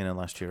points than McKinnon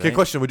last year. Okay, Right?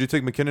 question: would you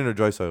take McKinnon or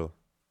Draisaitl?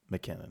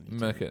 McKinnon.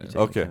 McKinnon. You take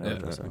Okay, McKinnon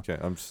over Draisaitl. okay.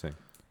 I'm just saying.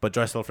 But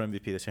Draisaitl for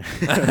MVP this year.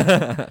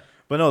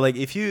 But no, like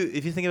if you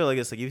think about it like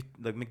this,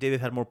 like McDavid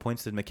had more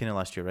points than McKinnon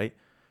last year, right?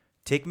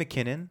 Take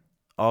McKinnon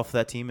off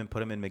that team and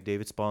put him in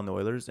McDavid's spot on the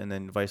Oilers, and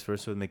then vice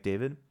versa with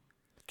McDavid.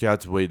 Okay,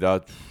 that's way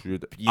that. You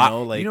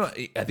know, like you know, I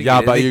think Yeah,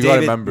 it is. but you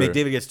gotta remember.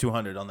 McDavid gets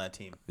 200 on that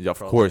team. Yeah, of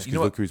Probably. course. You Because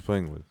know look who he's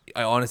playing with.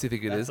 I honestly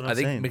think it That's is. what I I'm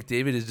think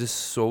saying. McDavid is just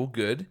so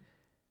good.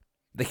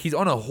 Like he's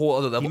on a whole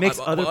other level. He makes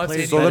other I'm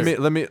players saying So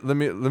better.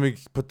 let me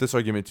put this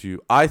argument to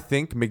you. I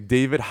think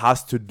McDavid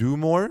has to do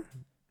more,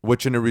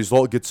 which in a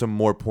result gets him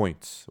more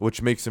points,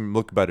 which makes him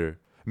look better.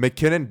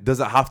 McKinnon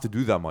doesn't have to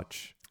do that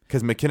much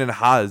because McKinnon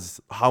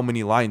has how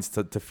many lines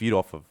to feed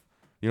off of.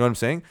 You know what I'm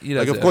saying? He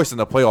Like does, of yeah. course in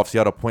the playoffs he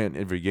had a point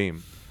in every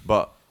game,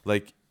 but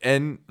like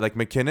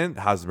McKinnon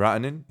has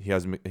Rantanen, he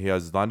has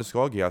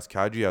Landeskog, he has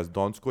Kadri, he has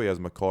Donskoy, he has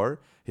Makar,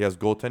 he has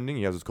goaltending,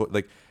 he has his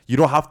like you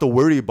don't have to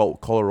worry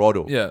about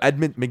Colorado. Yeah.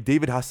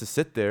 McDavid has to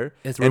sit there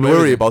It's and worry worry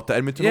everything. about the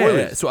Edmonton Yeah,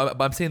 Oilers. yeah. So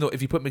I'm saying though,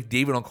 if you put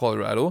McDavid on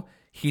Colorado,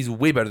 he's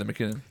way better than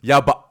McKinnon.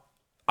 Yeah, but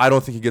I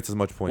don't think he gets as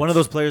much points. One of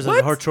those players has a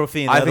What? Hart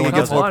Trophy, and the I other think he one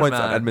gets doesn't. more on, points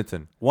man. than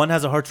Edmonton, One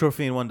has a Hart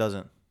Trophy and one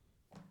doesn't.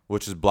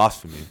 which is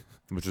blasphemy.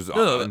 Which is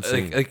No,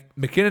 insane. like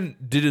McKinnon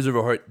did deserve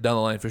a heart down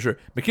the line for sure.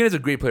 McKinnon's a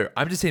great player.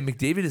 I'm just saying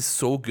McDavid is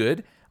so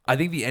good. I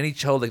think the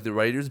NHL, like the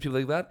writers and people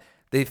like that,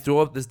 they throw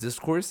up this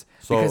discourse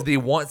So- because they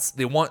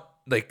want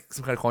like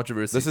some kind of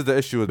controversy. This is the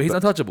issue with. but he's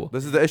untouchable.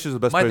 This is the issue with the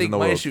best My players thing, in the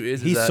my world. issue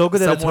is He's that so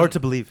good that it's someone- hard to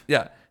believe.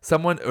 Yeah,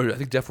 someone, or I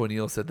think Jeff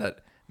O'Neill said that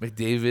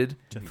McDavid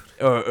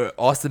or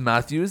Austin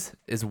Matthews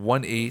is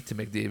 1A to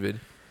McDavid.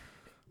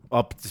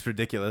 Oh, it's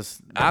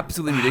ridiculous.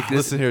 Absolutely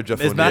ridiculous. Listen here, Jeff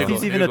Is O'Neill.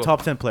 Matthews Here even you a go.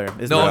 top 10 player?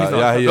 Is No, Matthews- he's not.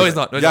 Yeah, he No, is. he's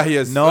not. No, he's Yeah, not. he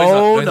is. No, he's not.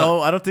 No, No, he's not.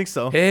 I don't think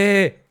so.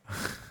 Hey,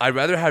 I'd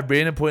rather have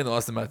Brandon Point than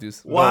Austin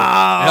Matthews. Wow.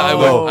 Yeah, I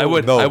would. No, I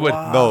would. no, I would.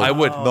 no, I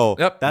would. no.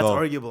 Yep. That's No.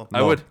 arguable.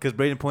 I would. Because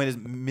Braden Point is a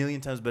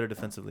million times better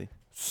defensively.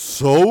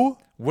 So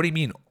What do you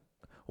mean?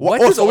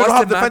 what? does So we don't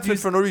have Austin defensemen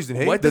Matthews- for no reason.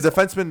 Hey, what the does-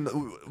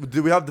 defenseman.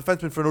 Do we have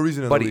defensemen for no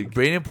reason in the Buddy, league?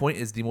 Brandon Point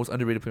is the most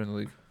underrated player in the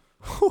league.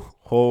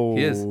 Oh,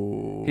 He is.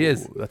 He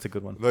is. That's a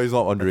good one. No, he's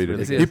not underrated.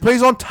 really good. He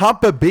plays on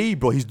Tampa Bay,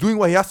 bro. He's doing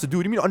what he has to do.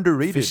 What do you mean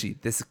underrated? Fishy.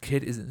 This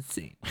kid is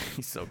insane.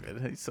 He's so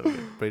good. He's so good.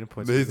 Braden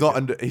Point. He's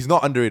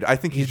not underrated. I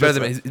think He's he's better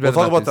just, than- he's we'll better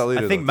talk than about that Matthews.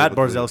 later. I think though. Matt Talk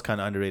about that Barzell's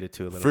kind of underrated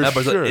too. A little. For That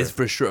sure. is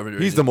for sure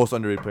underrated. He's the most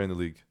underrated player in the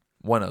league.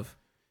 one of.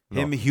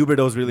 No. Him,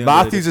 Huberto's really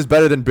Matthews is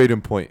better than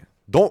Braden Point.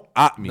 Don't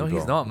at me, No, bro.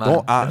 he's not, man.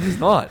 Don't at No, me. he's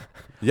not.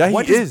 Yeah, he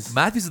What is.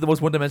 Matthews is the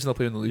most one-dimensional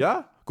player in the league.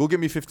 Yeah? Go get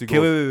me 50 Okay,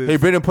 goals. wait. Hey,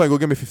 Braden Point, go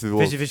get me 50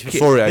 goals. Fishy.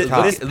 Sorry, I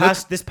This,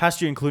 can't. this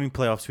past year, including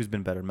playoffs, who's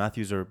been better,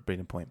 Matthews or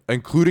Braden Point?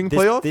 Including This,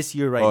 playoffs? this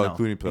year right Oh, now,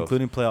 including playoffs.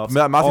 including playoffs,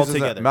 Matthews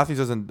altogether.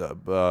 hasn't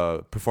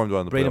performed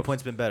well in the Braden playoffs.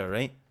 Point's been better,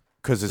 right?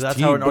 Because his So that's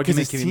how team. an Because argument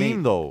his can be made.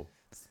 team, though.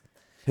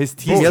 His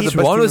team. Bro, he has the best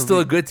team Toronto in is the still a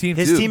league. good team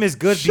His too. team is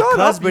good Shut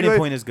because up, you Braden guys.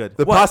 Point is good.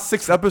 The What? past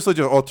 6 episodes,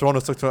 you're all Toronto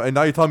sucks. And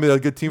now you're telling me they're a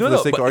good team for the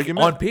sake of but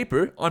argument? on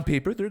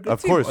paper, they're a good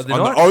Of team. course. Are they On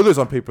not? the Oilers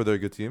on paper, they're a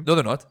good team. No,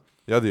 they're not.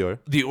 Yeah, they are.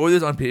 The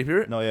Oilers on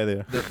paper, No, yeah,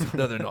 they're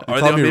no, they're not. You Are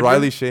they tell on me paper?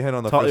 Riley Shahan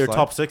on the top, first your line?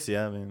 top 6.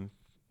 Yeah, I mean,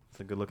 it's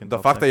a good looking. The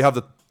top fact that six. you have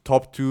the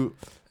top 2.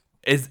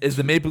 Is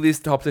the Maple Leafs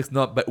top 6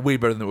 not way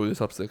better than the Oilers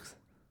top 6?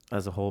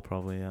 as a whole,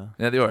 probably, yeah.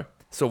 Yeah, they are.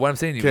 So what I'm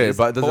saying to you Okay, is,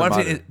 but it doesn't what I'm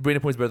saying matter. is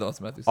Brandon Point's better than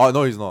Austin Matthews. Oh,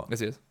 no, he's not. Yes,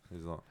 he is.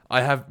 He's not.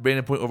 I have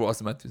Brandon Point over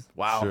Austin Matthews.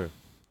 Wow, Sure.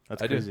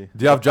 that's I do. crazy.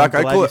 Do you have Jack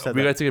I'm glad Eichel? you said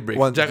We that. gotta take a break.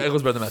 One- Jack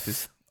Eichel's better than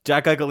Matthews.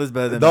 Jack Eichel is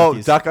better than No,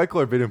 Matthews. Jack Eichel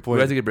or Braden We gotta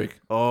Point? take a break.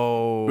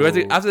 Oh, We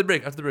gotta take after the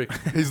break. After the break.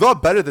 He's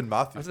not better than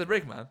Matthews. After the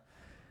break, man.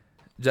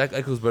 Jack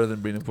Eichel's better than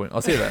Brandon Point.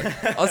 I'll say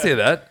that. I'll say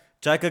that.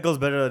 Jack Eichel's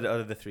better out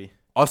of the three.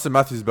 Austin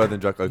Matthews is better than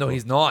Jack Eichel. No,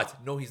 he's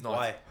not. No, he's not.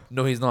 Why?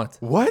 No, he's not.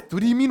 What?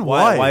 What do you mean?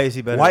 Why- Why? why is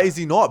he better? Why is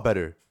he not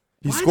better?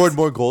 He What? scored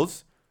more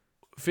goals.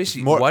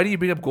 Fishy. More- Why do you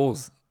bring up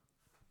goals?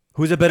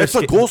 Who's a better? It's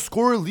a goal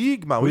scorer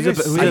league, man. What Who's are a, you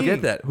guys who's I a, saying?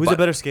 get that. Who's but a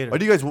better skater? Are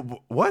you guys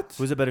what?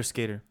 Who's a better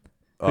skater?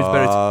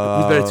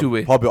 Who's better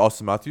two-way? Probably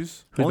Austin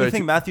Matthews. Who's Only better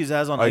thing Matthews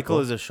has on Eichel.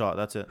 Eichel is a shot.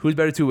 That's it. Who's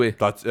better two-way?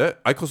 That's it.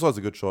 Eichel still has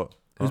a good shot.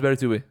 Who's better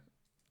two-way?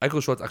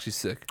 Eichel's shot's actually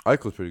sick.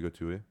 Eichel's pretty good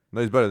 2-way.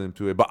 No, he's better than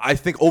 2-way. But I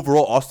think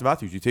overall, Austin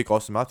Matthews. You take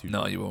Austin Matthews.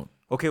 No, you won't.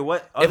 Okay,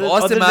 what? If other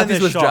Austin than Matthews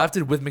the was shot-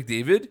 drafted with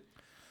McDavid,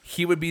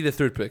 he would be the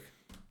third pick.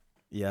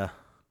 yeah.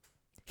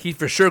 He'd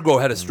for sure go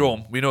ahead of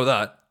Strome. We know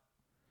that.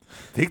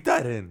 Take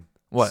that in.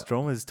 What?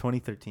 Strome is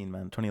 2013,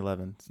 man.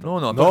 2011. No,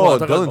 I'm No,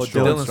 talking about Dylan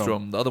Dylan Strome.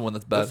 Strome, the other one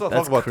that's bad. Let's not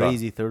That's talk about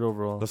crazy. Third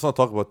overall. that. Let's not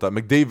talk about that.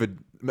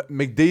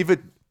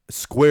 McDavid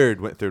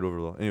squared went third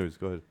overall. Anyways,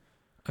 go ahead.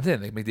 I'm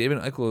saying like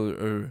McDavid and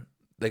Eichel are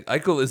like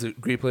Eichel is a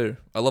great player.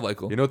 I love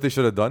Eichel. You know what they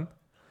should have done?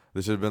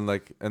 They should have been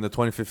like in the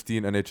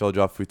 2015 NHL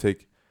draft. We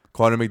take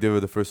Connor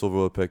McDavid, the first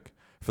overall pick.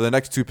 For the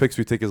next 2 picks,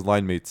 we take his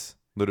line mates.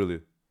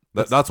 Literally,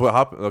 that's what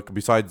happened. Like,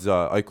 besides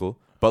Eichel,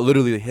 but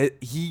literally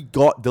he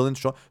got Dylan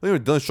Strome. Anyway,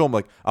 Dylan Strome,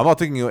 like I'm not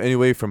taking any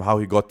way from how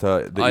he got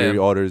the I Erie am.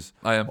 Otters,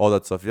 I am. all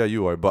that stuff. Yeah,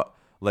 you are. But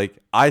like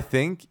I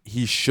think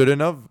he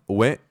shouldn't have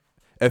went.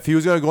 If he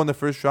was gonna go in the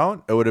first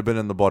round, it would have been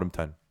in the bottom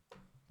 10.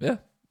 Yeah.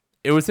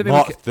 It was something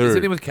Not with, third.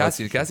 same thing with That's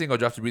Cassian. true. Cassian got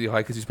drafted really high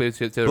because he's played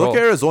Taylor Look Hall.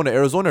 at Arizona.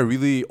 Arizona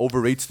really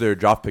overrates their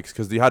draft picks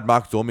because they had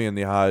Max Domi and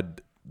they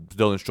had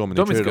Dylan Strome and they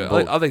Domi's traded good.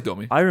 them both. I like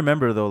Domi. I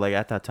remember though, like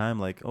at that time,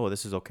 like, oh,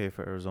 this is okay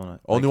for Arizona.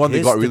 Only Like, one they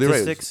his got really right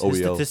is statistics-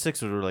 His OEL.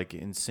 statistics were like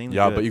insanely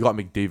Yeah, good. but you got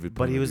McDavid.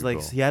 But he was like,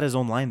 bro. he had his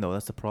own line though.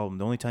 That's the problem.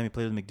 The only time he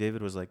played with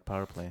McDavid was like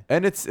power play.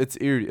 And it's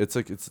eerie. It's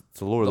like it's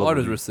a lower The level.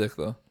 Otters league. were sick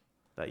though.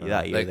 That, Uh,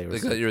 that year Like, they were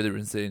like sick. that year they were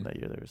insane. That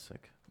year they were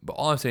sick. But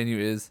all I'm saying to you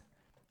is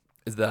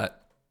that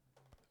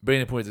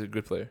Brandon Point is a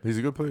good player. He's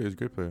a good player. He's a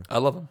great player. I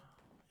love him.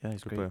 Yeah,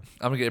 he's Good great. player.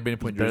 I'm gonna get a Brandon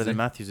He's Point better jersey. than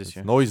Matthews this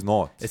year. No, he's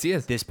not. Yes, he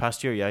is. This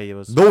past year, yeah, he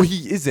was. No,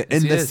 he isn't. Yes,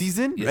 In he the is.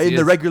 season, Yes, in he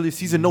the is. regular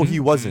season, no, he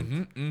Mhm, wasn't.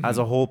 mhm, mhm. As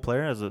a whole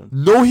player, as a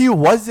No, he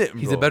wasn't.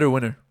 He's bro. a better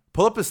winner.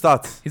 Pull up his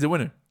stats. He's a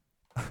winner.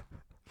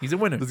 He's a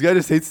winner. This guy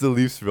just hates the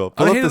Leafs, bro. I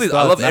Pull don't up hate the the Leafs.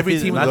 I stats. love every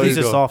Matthews, team in the Matthews There is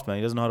you go. soft, man.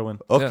 He doesn't know how to win.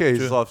 Okay, Yeah, he's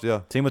true. soft.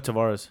 Yeah. Same with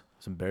Tavares.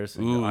 It's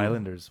embarrassing. Ooh. The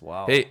Islanders.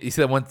 Wow. Hey, you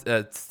see that one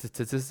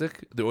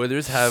statistic? The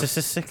Oilers have.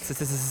 Statistic.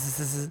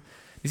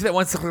 You see that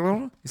one?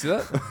 You see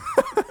that?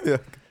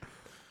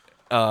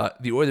 Yeah.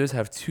 The Oilers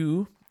have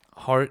 2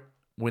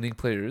 Hart-winning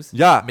players.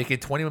 Yeah. Making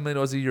 $21 million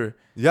a year,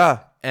 Yeah.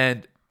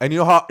 and And you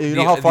know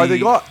how far they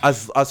the- got?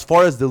 As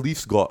far as the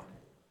Leafs got.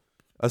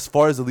 As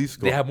far as the Leafs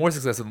got. they have more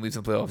success than the Leafs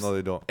in playoffs. No,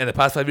 they don't. In the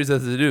past 5 years,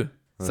 that's what they do.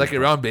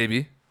 Second round,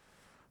 baby.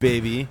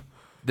 Baby.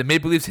 The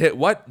Maple Leafs hit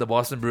what? The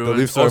Boston Bruins. The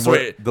Leafs Oh, are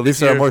sorry, the this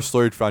Leafs are a year, more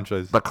storied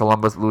franchise. the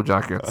Columbus Blue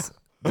Jackets.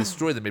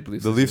 Destroy the Maple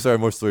Leafs. The Leafs are a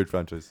more storied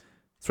franchise.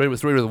 Story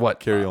with what?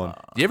 Carry on.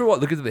 Do you ever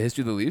look into the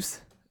history of the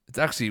Leafs? It's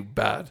actually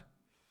bad.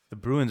 The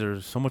Bruins are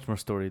so much more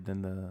storied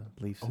than the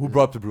Leafs. Who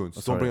brought up the Bruins?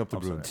 Oh, Don't bring sorry. up the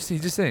I'm Bruins.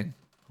 Just saying.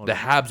 Hold The on.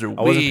 Habs are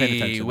I wasn't paying way,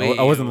 attention. way,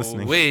 I wasn't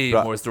listening. way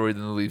Bruh. more storied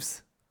than the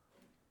Leafs.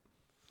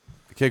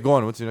 Okay, go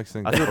on. What's your next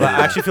thing? I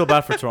actually feel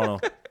bad for Toronto.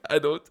 I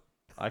don't.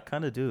 I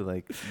kind of do.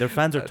 Like their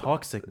fans are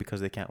toxic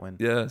because they can't win.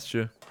 Yeah, that's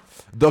true.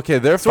 Okay,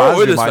 their So are fans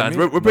Oilers remind fans.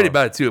 me. We're pretty No.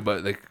 bad too,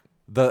 but like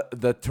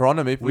The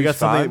Toronto Maple We got Leafs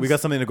something. fans We got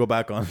something to go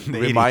back on. The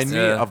remind 80s. me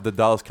Yeah. of the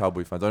Dallas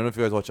Cowboy fans. I don't know if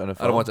you guys watch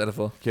NFL. I don't watch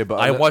NFL. Okay, but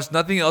I watch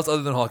nothing else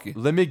other than hockey.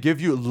 Let me give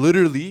you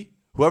literally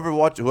whoever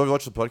watched the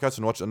podcast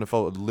and watched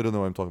NFL literally know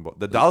what I'm talking about.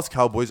 The Dallas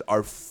Cowboys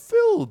are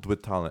filled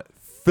with talent.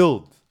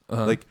 Filled.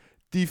 Uh-huh. Like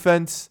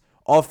defense,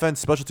 offense,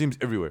 special teams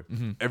everywhere.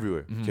 Mhm.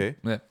 Everywhere. Mhm. Okay.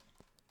 Yeah.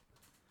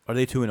 Are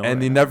they 2-0?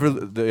 And they never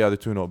they're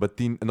 2-0, but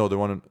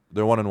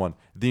they're 1-1.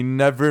 They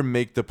never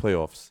make the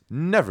playoffs.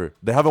 Never.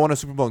 They haven't won a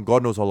Super Bowl in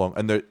God knows how long,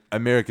 and they're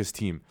America's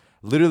team.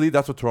 Literally,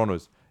 that's what Toronto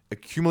is.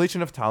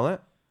 Accumulation of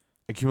talent,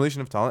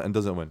 and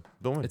doesn't win.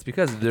 Don't win. It's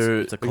because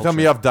they're It's a Every culture. time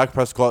you have Dak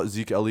Prescott,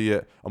 Zeke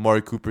Elliott,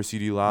 Amari Cooper,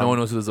 CD Lamb. no one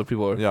knows who those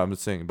people are. Yeah, I'm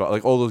just saying. But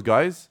like all those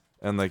guys,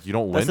 and like you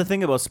don't win. That's the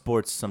thing about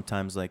sports.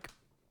 Sometimes, like,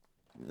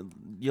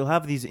 you'll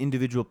have these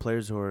individual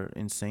players who are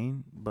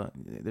insane, but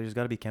there's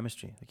got to be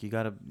chemistry. Like, you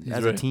got to, He's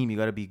as right. a team, you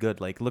got to be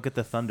good. Like, look at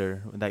the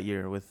Thunder that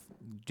year with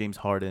James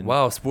Harden.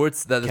 Wow,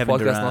 sports that this Kevin podcast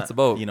Durant, not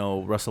about. You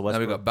know, Russell Now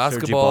we Westbrook. got Serge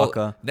basketball.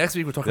 Ibaka. Next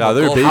week we're talking Yeah, about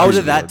they're golf. babies. How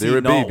did that They were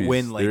team not babies.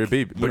 win? They Like, were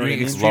babies. you We're know doing what I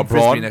mean? extreme LeBron,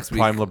 frisbee next week.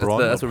 prime That's LeBron.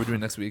 That's what we're doing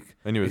next week.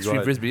 Anyways, Extreme go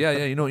ahead. frisbee. Yeah,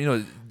 you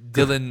know,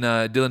 Dylan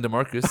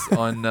DeMarcus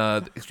on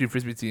the extreme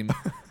frisbee team.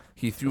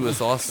 He threw a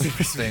sauce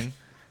thing.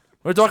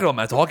 We're talking about,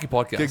 man. It's a hockey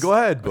podcast. Okay, go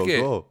ahead, bro.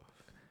 Okay. Go.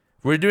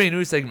 We're doing a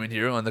new segment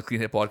here on the Clean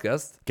Hit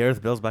podcast.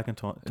 Gareth Bale's back in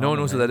Tottenham. No one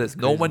knows who that is.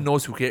 No Crazy. one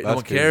knows who cares. No That's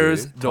one crazy,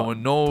 cares. eh? No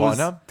one knows.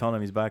 Tottenham?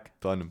 Tottenham, he's back.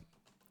 Tottenham.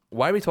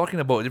 Why are we talking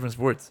about different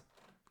sports?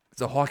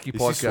 It's a hockey You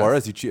see podcast.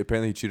 Suarez?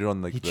 Apparently he cheated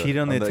on like He cheated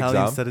on the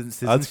Italian exam.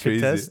 citizenship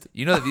crazy. test.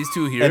 You know that these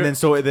two here, And then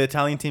so the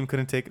Italian team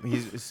couldn't take.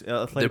 He's they're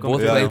Atletico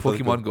both Yeah, playing Atletico.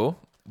 Pokemon Go.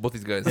 Both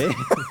these guys. Hey.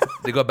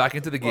 They got back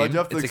into the Why'd game. you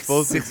have to It's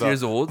expose like 6 these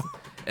years old.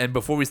 And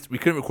before we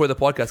couldn't record the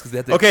podcast because they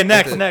had to. Okay, they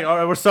had next. to- All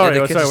right, we're sorry. they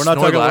We're catch sorry. a We're not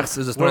talking Snorlax. about.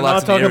 There's a We're Snorlax not in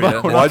the talking area.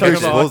 about. We're Why'd not you talking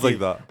expose about like hockey. that?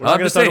 We're not I'm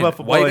gonna just talk saying. about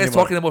football Why are you guys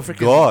anymore. talking about freaking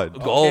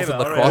God. golf Okay, and man,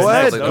 lacrosse? all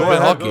right, Like, go we're ahead,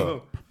 playing hockey.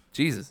 go.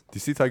 Jesus. Do you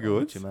see Tiger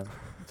Woods? You, man.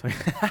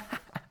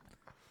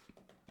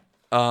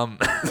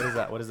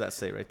 What does that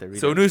say right there? Read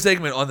So it. new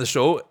segment on the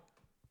show: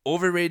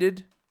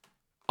 overrated,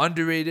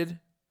 underrated,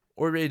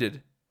 or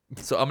rated.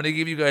 So I'm gonna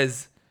give you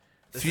guys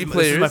three This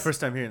players. is my first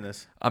time hearing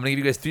this. I'm gonna give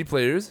you guys 3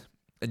 players,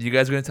 and you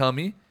guys are gonna tell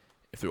me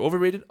if they're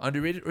overrated,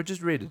 underrated, or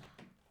just rated.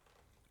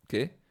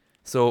 Okay.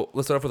 So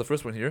let's start off with the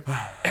first one here.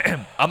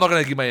 I'm not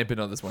gonna give my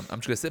opinion on this one. I'm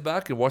just gonna sit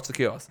back and watch the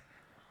chaos.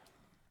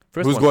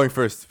 First Who's one. going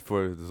first?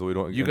 So we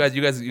don't. You guys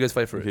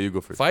fight first. Okay, you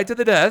go first. Fight to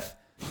the death.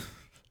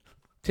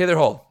 Taylor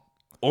Hall,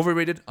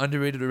 overrated,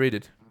 underrated, or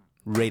rated?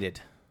 Rated.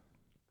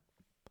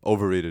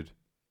 Overrated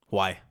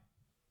Why?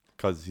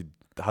 because he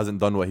hasn't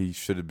done what he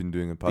should have been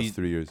doing in the past He's-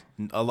 3 years.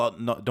 A lot.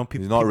 No, don't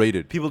people. He's not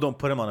rated. People don't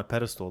put him on a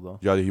pedestal though.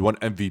 Yeah, he won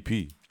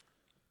MVP.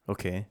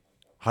 Okay.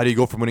 How do you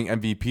go from winning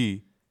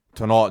MVP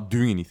to not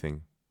doing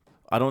anything?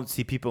 I don't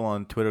see people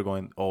on Twitter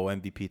going, "Oh,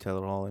 MVP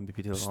Taylor Hall,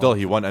 MVP Taylor Hall." Still,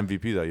 he won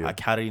MVP that year. Like,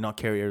 how did he not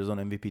carry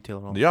Arizona MVP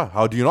Taylor Hall? Yeah,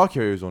 how do you not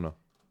carry Arizona?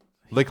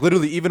 Like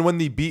literally, even when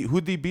they beat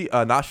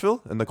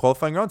Nashville in the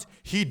qualifying rounds,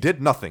 he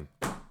did nothing.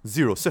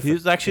 Zero. Sifr. He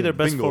was actually their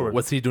best Bingo. forward.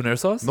 What's he doing? Air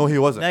sauce? No, he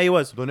wasn't. Yeah, he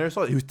was. Donaire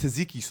sauce. He was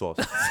tzatziki sauce.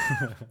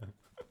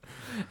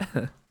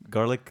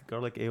 Garlic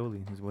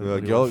aioli. is what- Yeah,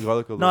 what he was.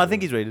 garlic. No, I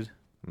think he's rated.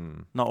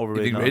 Mm. Not You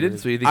overrated. think not rated? underrated.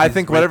 So you think I he's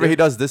think right whatever there? he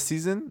does this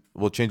season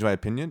will change my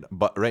opinion,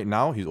 but right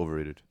now he's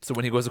overrated. So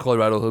when he goes to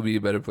Colorado, he'll be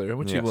a better player,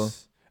 which he will.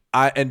 Yes.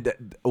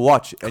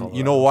 Watch, and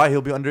you know Colorado. why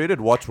he'll be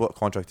underrated? Watch what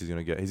contract he's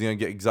gonna get. He's gonna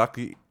get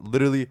exactly,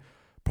 literally,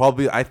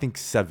 probably I think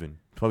 7.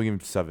 Probably give him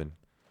 7.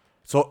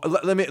 So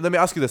let me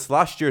ask you this: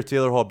 last year,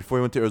 Taylor Hall, before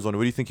he went to Arizona,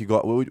 what do you think he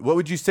got? What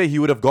would you say he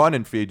would have gone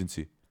in free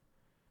agency?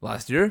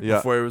 Last year, Yeah.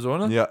 before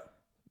Arizona. Yeah.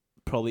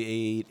 Probably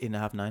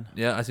 8.5, 9.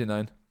 Yeah, I say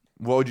 9.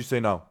 What would you say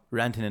now?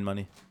 Ranting in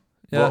money.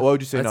 Yeah, What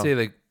would you say I'd now? say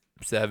like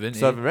 7.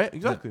 7, right?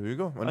 Exactly. Here you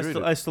go.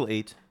 Underrated. I still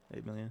 8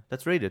 million.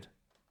 That's rated.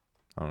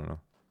 I don't know.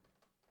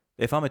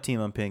 If I'm a team,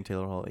 I'm paying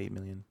Taylor Hall 8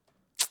 million.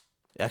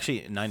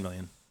 Actually, 9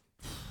 million.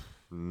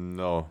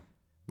 No,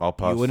 I'll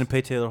pass. You wouldn't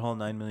pay Taylor Hall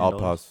 9 million. I'll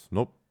pass.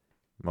 Nope.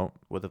 No.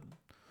 With a.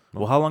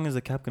 No. Well, how long is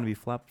the cap going to be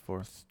flapped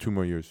for? 2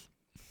 more years.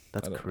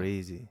 That's I don't know.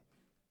 crazy.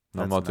 I'm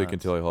That's not taking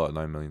nuts. Taylor Hall at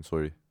 9 million.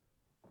 Sorry.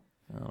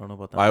 I don't know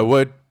about that. I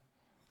would.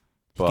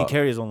 He can But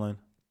carry his own line.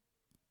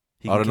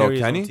 He I don't know, carry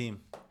his can own he? team.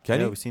 can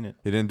Yeah, he? we've seen it.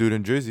 He didn't do it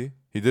in Jersey.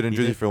 He did in He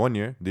Jersey did. for 1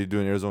 year. Did he do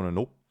it in Arizona?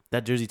 Nope.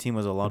 That Jersey team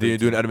was a lot. Did he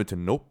do it in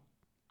Edmonton? Nope.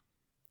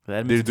 The Did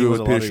Edmonton he do team it was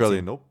with a Peter lottery Shirley?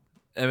 team. Nope.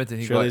 Edmonton,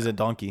 he Shirley's got. a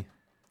donkey.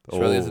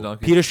 Shirley's a Oh.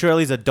 donkey. Peter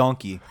Shirley's a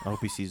donkey. I hope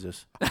he sees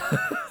this.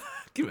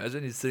 Can you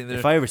imagine he's sitting there?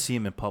 If I ever see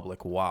him in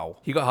public, wow.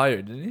 He got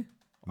hired, didn't he?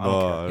 I don't No,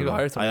 care. I He don't got know.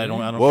 hired. I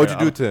don't. I don't What would care.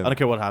 you do to him? I don't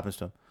care what happens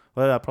to him.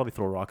 Well, I'd probably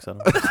throw rocks at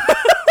him.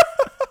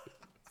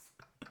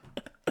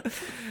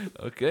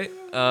 Okay.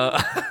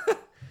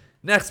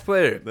 Next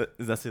player.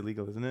 That's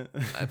illegal, isn't it?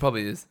 It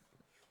probably is.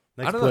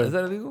 Next I don't know. Is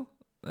that illegal?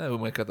 We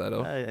might cut that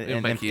out. We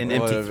an might empty- keep an it.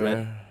 empty Whatever.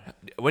 threat.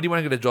 When do you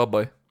want to get a job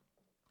by?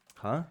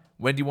 Huh?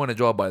 When do you want a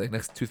job by? Like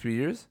next 2-3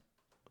 years?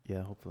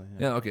 Yeah, hopefully.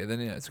 Yeah. Okay. Then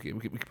yeah, it's okay. We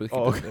can keep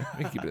Oh, it in there.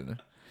 We can keep it in there.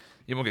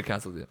 You won't get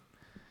cancelled yet.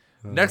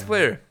 Next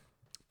player.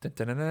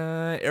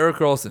 Dun-dun-dun-dun. Eric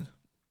Carlson.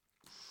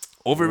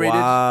 Overrated,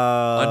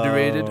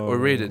 underrated, or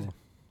rated?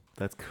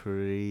 That's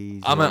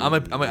crazy. I'm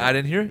gonna add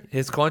in here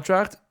his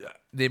contract.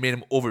 They made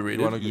him overrated.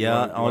 You wanna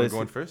Yeah, you wanna his,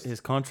 go in first? his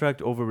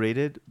contract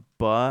overrated,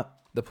 but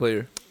The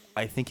player.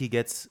 I think he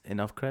gets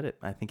enough credit.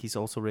 I think he's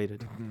also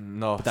rated.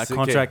 No. But that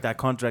okay.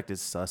 contract is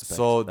suspect.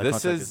 So That this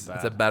contract is-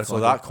 It's a bad So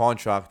contract. that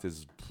contract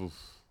is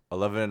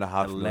 11 and a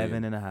half 11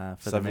 million. and a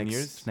half for 7 the next,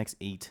 years? next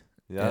 8.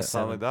 Yeah, Yeah.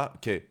 something like that.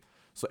 Okay.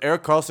 So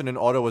Eric Carlson in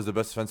Ottawa was the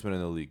best defenseman in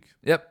the league.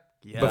 Yep.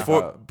 Yeah.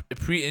 Before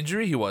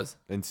pre-injury, he was.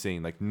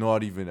 Insane. Like,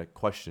 not even a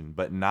question.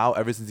 But now,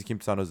 ever since he came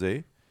to San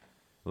Jose,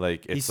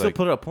 like, he it's still like,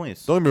 put up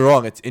points. don't get me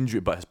wrong, it's injury,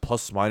 but his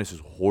plus minus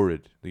is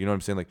horrid. You know what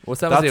I'm saying? Like,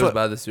 What's that? That's Was what-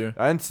 bad this year.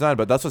 I understand,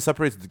 but that's what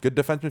separates the good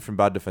defensemen from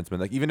bad defensemen.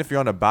 Like, even if you're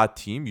on a bad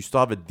team, you still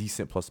have a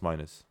decent plus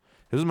minus.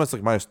 His was must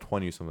like minus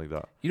 20 or something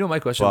like that. You know, my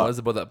question But- was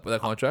about that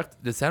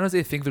contract. Did San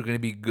Jose think they're going to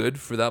be good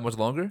for that much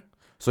longer?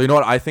 So, you know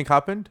what I think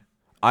happened?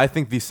 I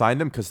think they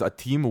signed him because a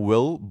team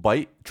will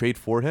trade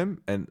for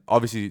him. And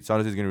obviously, San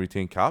Jose is going to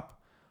retain cap.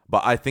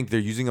 But I think they're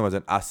using him as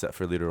an asset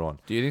for later on.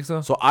 Do you think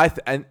so? So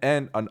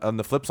and on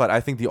the flip side,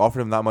 I think they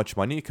offered him that much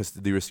money because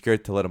they were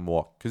scared to let him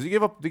walk. Because they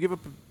gave up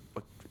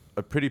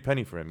a pretty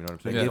penny for him. You know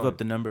what I'm They saying? gave up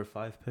the number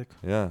 5 pick.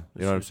 Yeah,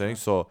 you know what I'm This saying.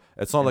 year's So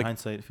it's not In like.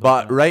 hindsight, it feels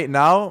But bad. right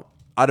now,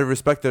 out of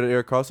respect to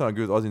Eric Carlson, I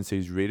agree with Ozzy and say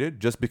he's rated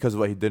just because of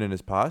what he did in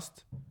his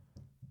past.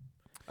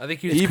 I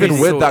think he was Even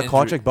crazy with so that injury.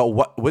 contract, but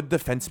what with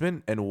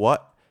defensemen and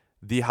what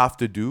they have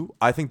to do,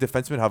 I think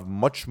defensemen have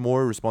much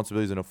more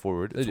responsibilities than a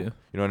forward. They do. You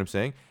know what I'm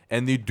saying?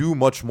 And they do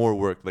much more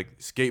work, like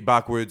skate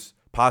backwards,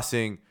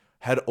 passing,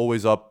 head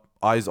always up,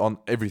 eyes on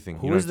everything.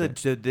 Who you know was what I'm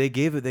saying? they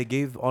gave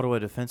Ottawa a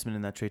defenseman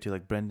in that trade to,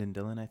 like Brendan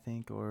Dillon, I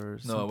think, or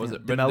something. No, was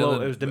it Brendan DeMello?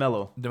 Dillon? It was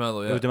DeMello.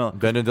 DeMello, It yeah. was DeMello.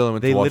 Brendan Dillon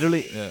went They to Wash-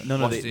 literally Yeah. no,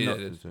 Washington, no,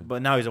 yeah, it is.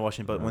 but now he's in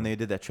Washington. But when they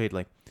did that trade,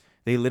 like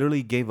they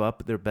literally gave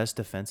up their best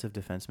defensive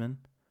defenseman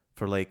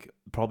for like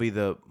probably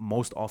the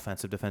most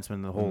offensive defenseman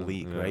in the whole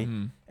league, yeah. right?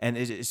 Mhm. And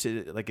it's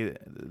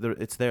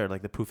there,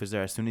 like the proof is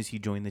there. As soon as he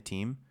joined the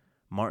team,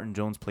 Martin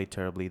Jones played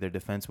terribly. Their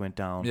defense went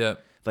down. Yeah.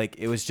 Like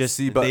it was just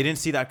See, but they didn't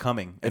see that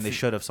coming, and if they you-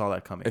 should have saw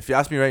that coming. If you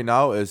ask me right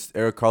now, is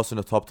Eric Carlson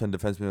a top 10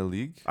 defenseman in the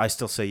league? I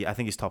still say I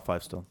think he's top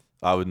 5 still.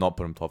 I would not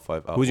put him top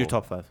 5. Who's your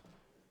top 5?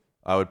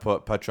 I would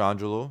put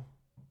Petrangelo.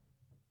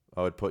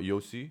 I would put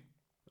Yossi.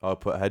 I would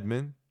put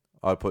Hedman.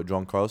 I would put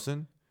John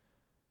Carlson.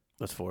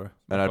 That's 4.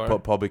 And I'd McCarr.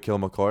 put probably Kill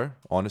McCarr,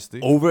 honestly.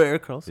 Over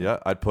Eric Carlson? Yeah,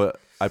 I'd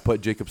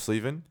put Jacob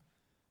Slavin.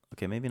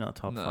 Okay, maybe not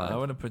top No, 5. I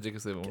wouldn't put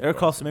Jacob Slavin. Eric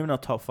Carlson, maybe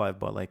not top 5,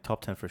 but like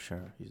top 10 for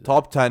sure. He's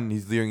Top 10,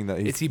 he's leading that.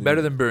 Is he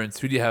better than Burns?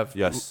 Who do you have?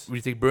 Yes. Would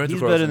you take Burns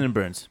He's or better Carlson? than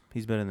Burns.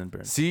 He's better than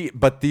Burns. See,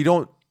 but they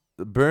don't.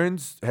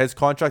 Burns, his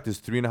contract is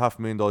 $3.5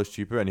 million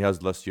cheaper, and he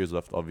has less years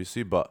left,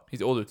 obviously. But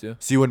He's older too.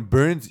 see, when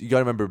Burns, you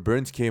gotta remember,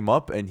 Burns came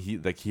up and he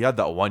had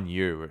that 1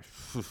 year where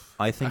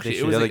I think Actually, they it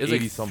should. was Yeah, like, like it was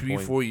 80 like some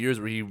 3-4 points. years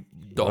where he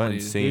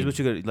dominated. insane. Here's what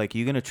you got. Like,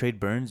 you're gonna trade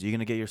Burns. You're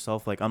gonna get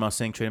yourself like, I'm not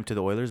saying trade him to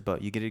the Oilers,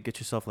 but you get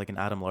yourself like an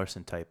Adam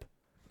Larson type.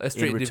 That's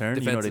in straight return,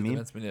 you know what I mean?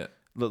 defenseman, yeah.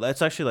 Look,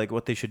 that's actually like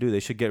what they should do. They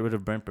should get rid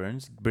of Brent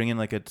Burns, bring in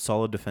like a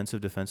solid defensive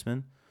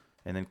defenseman,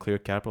 and then clear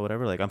cap or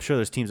whatever. Like, I'm sure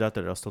there's teams out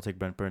there that'll still take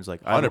Brent Burns.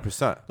 Like,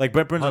 100%. like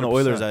Brent Burns on the 100%.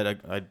 Oilers,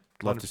 I'd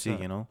love to see.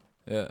 100%. You know,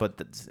 Yeah.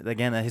 but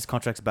again, his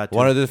contract's bad too.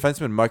 One of the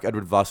defensemen, Mark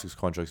Edward Vlasik's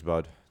contract's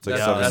bad. It's like that's,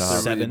 Yeah, seven and a that's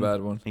half. a really 7.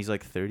 bad one. He's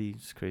like 30.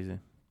 It's crazy.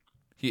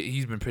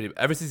 He's been pretty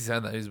ever since he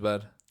signed that. He's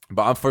bad.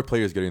 But I'm for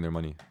players getting their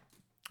money.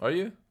 Are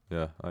you?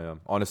 Yeah, I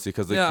am. Honestly,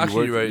 because like, Yeah, you actually,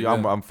 work- you're right, yeah,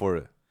 yeah. I'm for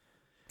it.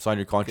 Sign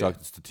your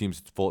contract. It's the team's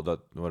fault that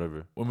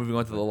whatever. We're moving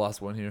on to the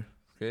last one here.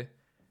 Okay.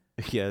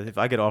 Yeah, if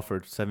I get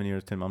offered 7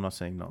 years, Tim, I'm not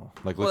saying no.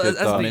 Like Well, look at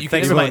that's the I thing, mean, you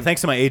thanks, can to never-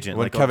 thanks to my agent.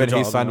 when like, Kevin good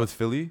Hayes job, signed you know? with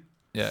Philly.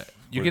 Yeah.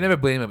 You can never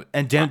blame him.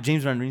 And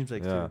James Van Riemsdyk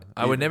like Yeah.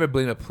 I would never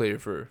blame a player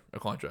for a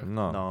contract.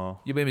 No. no.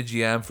 You blame a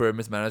GM for a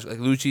mismanaged. Like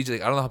Lucic.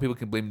 Like I don't know how people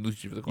can blame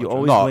Lucic for the You contract.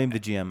 always No, blame the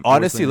GM. You always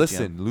Honestly, blame the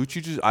GM.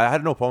 listen, Lucic. I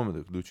had no problem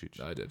with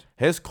Lucic. I did.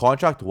 His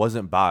contract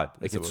wasn't bad.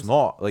 Like Yes, it it's was.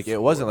 not. Like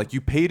it wasn't. Like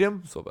you paid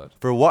him So bad.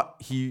 for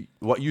what you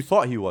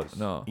thought he was.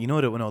 No. You know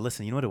what? No,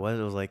 listen. You know what it was?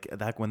 It was like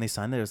that when they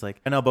signed it. It was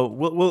like, I know, but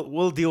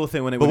we'll deal with it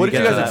when it. But when what we did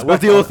you get guys to that. expect?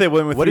 We'll deal with it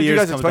when What did you 3 years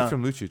guys comes expect down.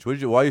 from Lucic?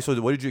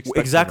 What did you expect?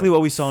 Exactly from him?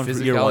 what we saw in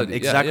year one. Physicality.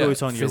 Exactly yeah, what we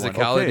saw in year one.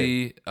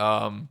 Physicality.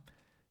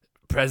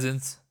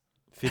 Presence.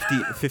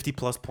 50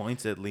 plus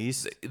points at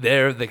least.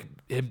 There, like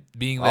him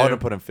being I there. would have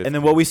put him 50. And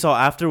then what we saw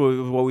after,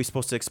 what we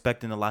supposed to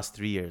expect in the last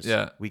 3 years.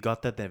 Yeah. We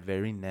got that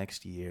very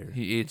next year.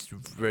 He aged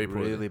very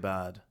poorly. really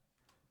bad.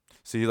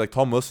 See, like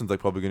Tom Wilson's like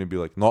probably gonna be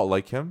like not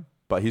like him,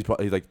 but he's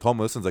probably like Tom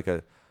Wilson's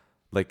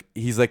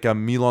he's like a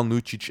Milan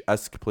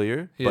Lucic-esque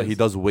player, He but is. he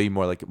does way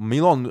more. Like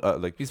Milan,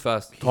 like He's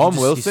fast. Tom he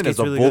Wilson is skates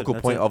a really good, focal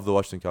that's point it. of the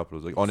Washington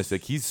Capitals. Like honestly,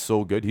 like he's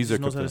so good. He's He a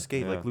just knows how to kryptonite.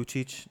 skate. Yeah. Like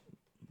Lucic,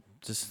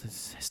 just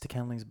his stick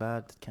handling's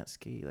bad. Can't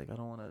skate. Like I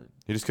don't want to.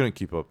 He just couldn't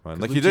keep up, man.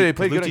 Like he did. He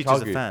played good in Lucic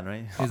is a Calgary. fan,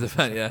 right? He's a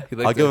fan. Yeah. He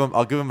likes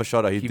I'll give him a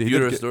shout out. He He did.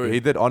 viewed our story. He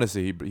did.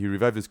 Honestly, he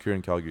revived his career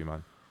in Calgary,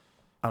 man.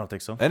 I don't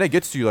think so. And it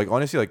gets to you. Like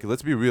honestly, like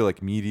let's be real.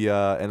 Like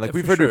media and like Yeah,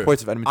 we've for heard sure.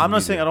 reports of Edmonton. I'm not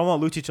media. saying I don't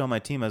want Lucic on my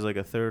team as like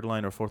a 3rd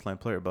line or 4th line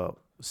player, but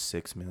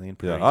 $6 million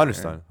per Yeah, year. I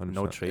understand,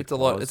 No 100%. trade. It's a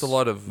lot. clause, It's a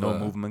lot of no uh,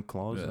 movement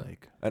clause. yeah.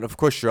 And of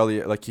course,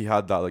 Shirley, like he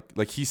had that.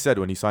 Like he said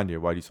when he signed here.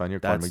 Why did he sign here?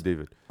 Connor That's-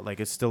 McDavid.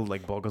 Like it still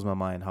like boggles my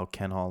mind how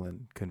Ken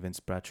Holland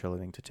convinced Brad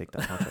Treliving to take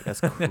that contract.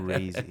 That's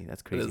crazy.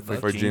 That's crazy is nuts.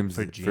 For James,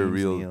 for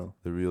real, Neal.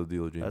 the real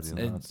deal, James. That's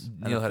Neal. And nuts.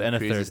 Neil had And a a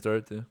crazy third.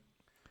 start too.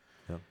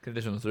 Yeah.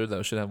 Conditional third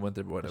that should have went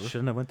there, but whatever.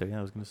 Shouldn't have went there. Yeah,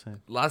 I was gonna say.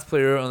 Last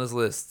player on this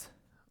list,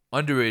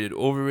 underrated,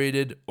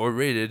 overrated, or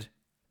rated,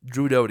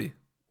 Drew Doughty.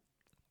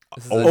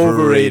 This is a-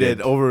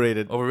 Overrated.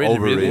 Overrated. Overrated,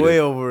 really? Overrated. Way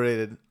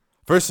overrated.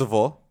 First of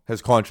all,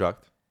 his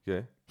contract.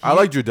 Okay, I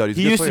like Drew Doughty. He's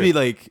a He good used to player. be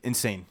like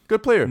insane.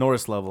 good player.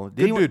 Norris level. Did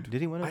Good he win? dude.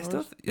 Did he win? I at still,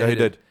 Norris? Yeah, he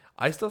did.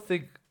 I still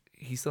think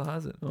he still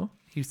has it. No,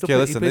 he still, Okay, play,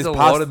 listen. he plays This a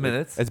past, lot of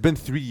minutes. It's been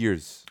 3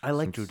 years. I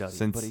like since- Drew Doughty,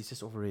 since but he's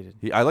just overrated.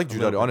 I like Drew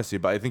little Doughty bit. honestly,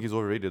 but I think he's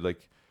overrated.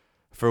 Like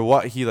for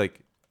what he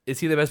like. Is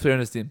he the best player on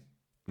his team?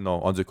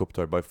 No, Andre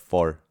Kopitar by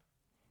far.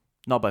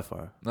 Not by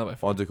far. Not by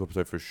far. Andre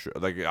Kopitar for sure.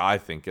 Like I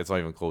think it's not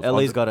even close.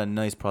 LA's Andre- got a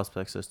nice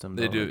prospect system.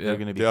 They though. do, Like, yeah. They're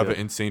gonna be They have good.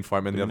 an insane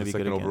farm and they They're have the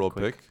gonna be good second again, overall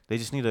quick. pick. They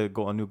just need a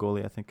new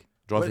goalie, I think.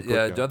 Jonathan But, Quick.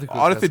 yeah, Jonathan Quick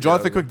Honestly, has to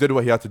Jonathan get out Quick did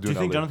what he had to do. Do you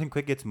in think LA. Jonathan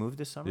Quick gets moved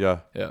this summer? Yeah.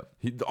 Yeah,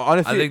 He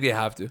honestly, I think they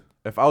have to.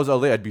 if I was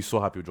LA, I'd be so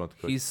happy with Jonathan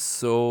Quick. He's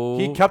so.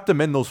 He kept them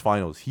in those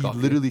finals. He Cocky.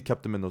 literally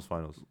kept them in those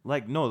finals.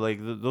 Like no, like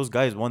those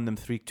guys won them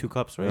 2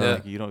 cups, right? Yeah.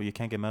 Like you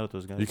can't get mad at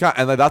those guys. You can't,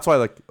 and like, that's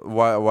why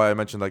why I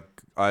mentioned like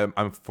I'm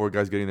for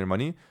guys getting their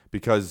money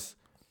because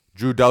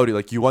Drew Doughty,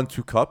 like you won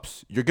 2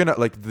 cups, you're gonna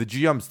like the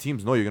GM's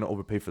teams know you're gonna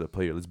overpay for the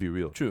player. Let's be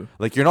real. True.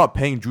 Like you're not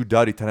paying Drew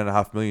Doughty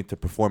 $10.5 million to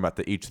perform at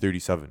the age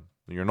 37.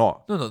 You're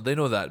not. No, they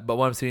know that. But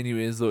what I'm saying to you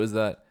is though is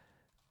that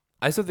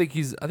I still think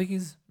he's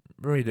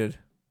rated.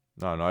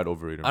 No, I'd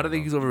overrate him. I don't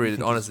think he's overrated.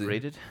 You think he's Honestly,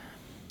 rated.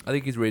 I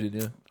think he's rated.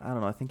 Yeah, I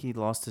don't know. I think he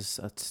lost his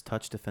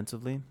touch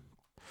defensively.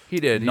 he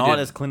did. He Not did.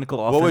 as clinical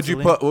What would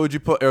offensively. you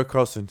put Eric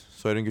Carlson?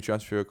 So I didn't get your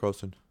answer for Eric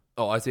Carlson.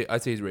 Oh, I'd say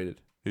he's rated.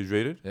 He's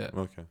rated. Yeah.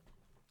 Okay,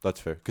 that's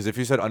fair. Because if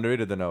you said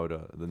underrated, then I would.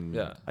 Then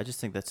Yeah. I just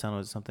think that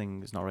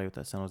something is not right with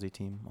that San Jose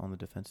team on the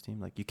defense team.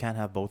 Like you can't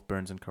have both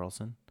Burns and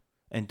Carlson.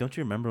 And don't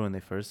you remember when they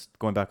first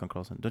going back on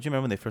Carlson? Don't you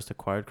remember when they first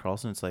acquired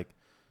Carlson? It's like,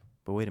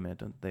 but wait a minute,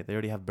 don't they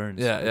already have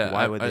Burns? Yeah, Like, yeah.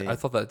 Why would they? I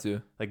thought that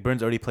too. Like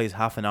Burns already plays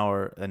half an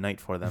hour a night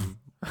for them.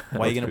 Why are you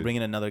That's gonna good. bring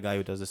in another guy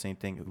who does the same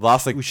thing?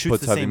 Vlasic Who shoots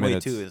puts the heavy same way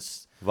minutes. too?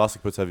 Is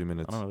Vlasic puts heavy I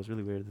minutes. don't know. It was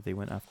really weird that they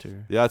went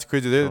after. Yeah, it's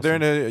crazy. They're in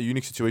Chelsea. a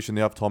unique situation.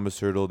 They have Thomas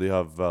Hurdle. They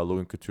have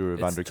Logan Couture,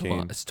 Vander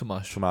Kane, It's too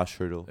much. Tomas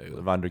Hurdle, There you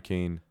go. Vander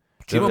Kane.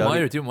 Timo Yeah.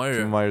 Meyer.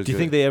 Timo Meyer's Do you good.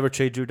 think they ever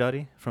trade Drew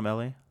Doughty from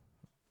LA?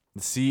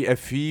 See,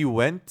 if he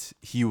went,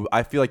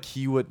 I feel like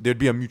he would. There'd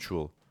be a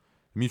mutual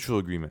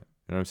agreement.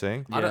 You know what I'm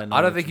saying? I Yeah, don't, no,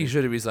 I don't that's think he me.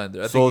 should have resigned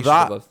there. I So think he should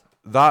have left.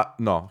 That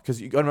no, because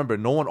you gotta remember,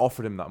 no one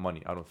offered him that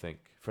money. I don't think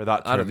for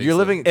that. I don't term. think You're so.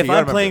 living. If you I'm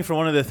gotta playing remember, for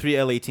one of the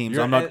 3 LA teams,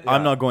 You're I'm not. in-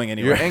 I'm yeah. not going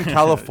anywhere. You're in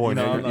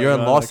California. You know, I'm not you're in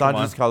gonna- Los come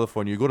Angeles, on.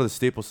 California. You go to the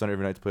Staples Center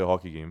every night to play a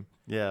hockey game,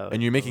 Yeah.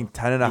 and you're making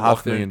 $10.5 You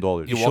walk there- million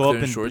dollars. you You walk show there up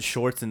in in shorts?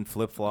 shorts and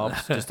flip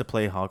flops just to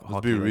play hockey.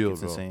 Let's be real,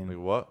 it's bro. insane. Like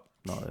what?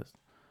 No, it's,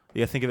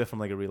 yeah, think of it from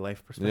like a real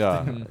life perspective.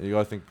 Yeah, you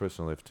gotta think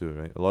personal life too,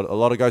 right? A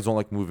lot of guys don't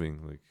like moving.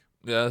 Like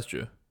Yeah, that's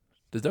true.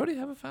 Does Doughty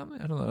have a family?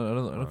 I don't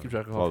know. I don't keep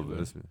track of hockey. probably,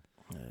 players.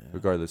 Yeah.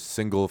 regardless,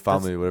 single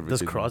family, whatever. Does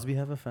the case may be. Crosby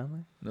have a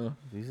family? No.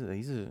 He's a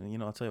you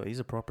know I'll tell you what, he's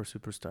a proper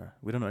superstar.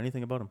 We don't know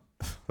anything about him.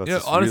 That's Yeah,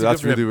 just honestly, really,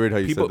 that's good for really weird how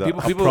you People- said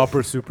that. people- People-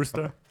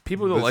 superstar.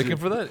 People don't That's like your- him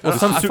for that. Well,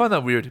 I find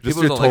that weird. just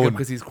People your don't like him tone.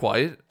 because he's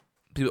quiet.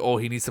 People, oh,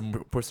 he needs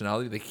some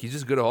personality. Like he's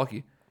just good at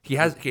hockey. He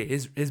has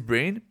his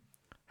brain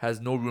has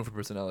no room for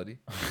personality.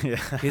 Yeah.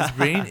 His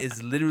brain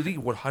is literally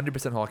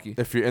 100% hockey.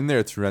 If you're in there,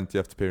 it's rent. You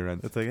have to pay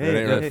rent. It's like, It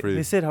ain't rent free.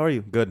 hey, Sid, how are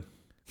you? Good.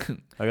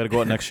 I gotta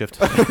go out next shift.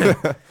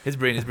 His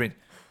brain,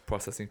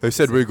 processing. They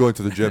said we're going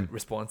to the gym.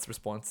 Response.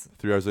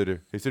 3 hours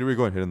later, he said we're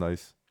going hitting the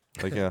ice.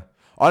 Like yeah.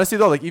 Honestly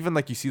though, like even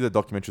like you see the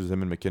documentaries of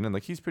him and McKinnon,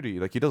 like he's pretty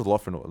like he does a lot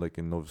for like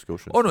in Nova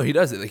Scotia. Oh no, he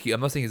does it. Like I'm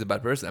not saying he's a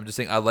bad person. I'm just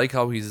saying I like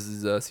how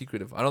he's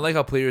secretive. I don't like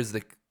how players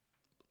like.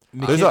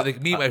 There's like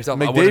me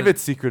myself. I wouldn't-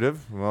 McDavid's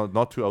secretive. Well,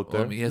 not too out well, I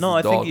there. mean, he has No,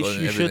 his I think dog you,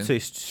 and you should everything.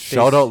 stay.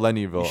 Shout out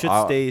Lenny, bro. You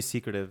should stay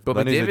secretive. But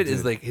Lenny's a McDavid is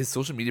dude. like his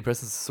social media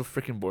presence is so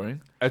freaking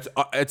boring.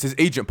 It's his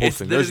agent It's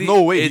posting. There's literally-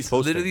 no way he's it's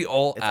posting. literally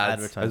all It's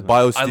ads. His advertisement.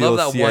 BioSteel, I love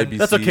that one- CIBC.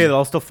 That's okay though.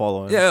 I'll still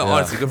follow him. Yeah, Yeah.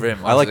 honestly, good for him.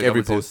 I like Honestly,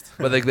 every good for him. post.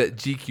 But like that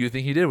GQ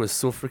thing he did was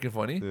so freaking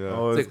funny. Yeah.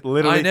 Oh, It's it's like,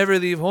 literally. I never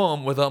leave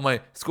home without my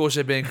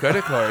Scotiabank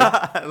credit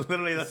card.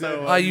 Literally, that's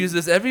how. I use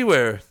this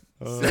everywhere.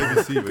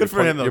 CIBC, Good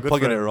for him though. You're good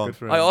plugging for it him, wrong. good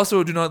for him. I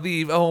also do not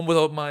leave at home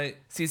without my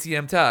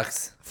CCM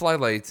tax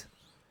flylight.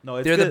 No,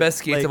 it's They're the good. best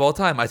skates Like, of all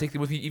time. I take them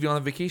with me even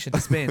on vacation to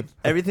Spain.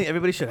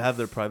 Everybody should have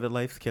their private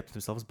life kept to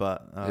themselves,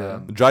 but Yeah.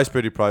 Dry's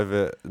pretty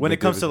private. when it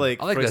comes to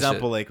like, I like for that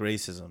example, like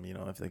racism, you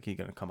know, if like you're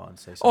gonna come on and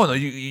say something. Oh no,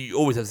 you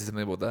always have to say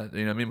something about that.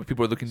 You know what I mean? When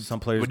people are looking, Some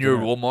players when you're a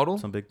didn't. role model.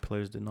 Some big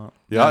players did not.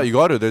 Yeah, Yeah. you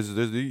got to. There's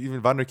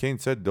even Vander Kane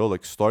said though,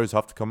 like stars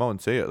have to come out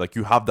and say it. Like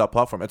you have that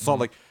platform. It's not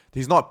like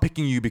he's not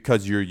picking you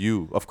because you're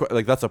you. Of course,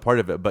 like that's a part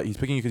of it. But he's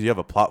picking you because you have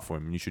a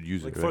platform and you should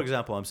use Like it. for Right?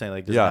 example, I'm saying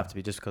like doesn't Yeah. have to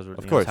be just because we're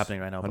Of you know, course. it's happening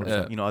right now, but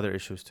 100%. you know other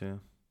issues too.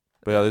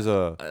 But yeah, there's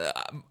a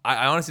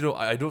I honestly don't.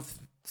 I don't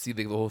see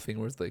like the whole thing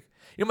where it's like,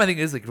 you know, my thing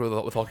is like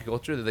with hockey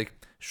culture, they like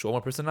show my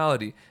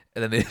personality,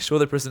 and then they show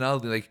their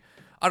personality. Like,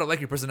 I don't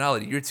like your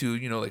personality. You're too,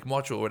 you know, like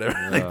macho or whatever.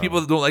 Yeah. Like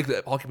people don't like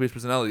the hockey player's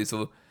personality,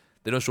 so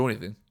they don't show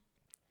anything.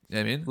 You know what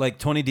I mean? Like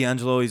Tony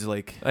D'Angelo, he's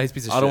like. He's a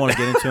piece of I don't shit. want to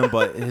get into him,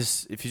 but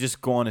if you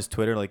just go on his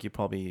Twitter, like you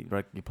probably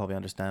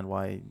understand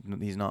why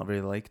he's not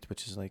very liked,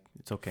 which is like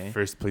it's okay.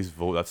 first place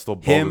vote. That's still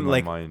boggling Him my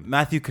like mind.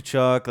 Matthew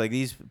Tkachuk, like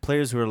these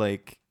players who are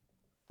like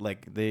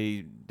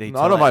they No, I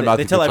tell, don't mind they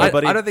Matthew tell Tkachuk.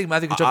 everybody. I don't think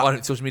Matthew Tkachuk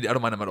on social media. I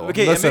don't mind him at all.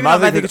 Okay, Listen, maybe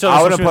not Matthew Tkachuk,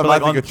 I wouldn't but put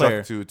like Matthew on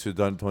player. Tkachuk to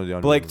Tony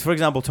DeAndre. But like for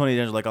example, Tony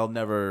D'Angelo, like I'll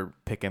never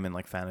pick him in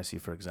like fantasy,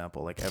 for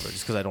example, like ever,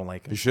 just because I don't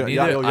like him. you should,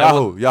 Neither-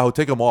 Yahoo,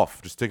 take him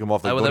off. Just take him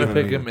off. I Like, would don't never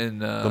even- pick him in.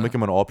 Don't make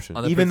him an option.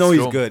 on the Even pick though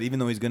he's Strome.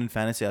 good, in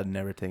fantasy, I'd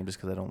never take him just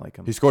because I don't like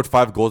him. He scored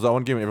 5 goals that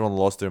one game. Everyone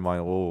lost their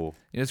mind. Whoa.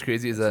 You know what's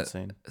crazy is That's that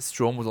insane.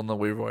 Strome was on the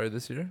waiver wire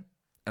this year,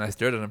 and I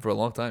stared at him for a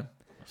long time.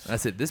 And I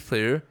said, this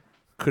player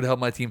could help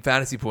my team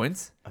fantasy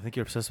points. I think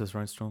you're obsessed with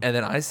Ryan Strome. And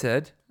then I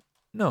said,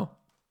 no.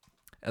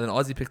 And then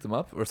Ozzy picked him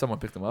up, or someone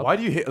picked him up. Why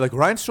do you hate like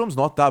Ryan Strom's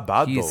not that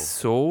bad He's though?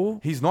 so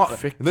He's not.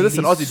 freaking-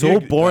 Listen, he's Ozzy, so do you,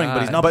 boring,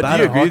 but he's not but bad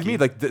do you at agree with hockey.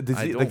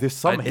 me? Like, there's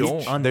some I hate.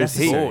 don't. There's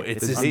hate. No,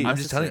 it's There's just, hate. I'm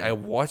just telling you, I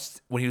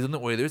watched when he was on the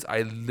Oilers.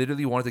 I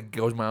literally wanted to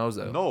gouge my eyes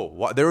out.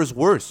 No, there was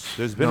worse.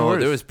 There's been no,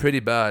 worse. there was pretty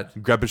bad.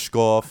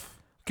 Grabishkov,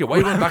 Okay, why are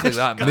you going back like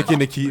that, man? Nikki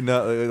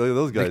Nikita, like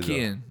those guys. though.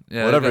 Nikian.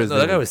 Yeah, Whatever that his guy, no,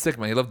 that name guy is. was sick,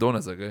 man. He loved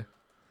donuts, that guy.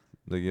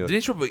 Like, yeah. Didn't he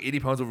show up like 80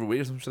 pounds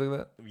overweight or some shit like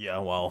that? Yeah,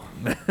 wow.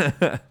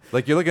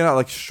 Like you're looking at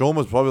like Strom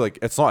was probably like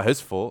it's not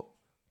his fault.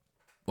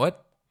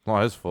 What? It's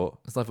not his fault.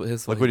 It's not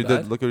his fault. Look what he He's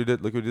did. bad? Look what he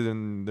did. Look what he did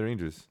in the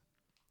Rangers.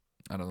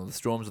 I don't know. The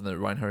Stroms and the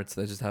Reinhardts,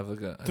 they just have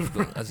like a.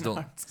 I just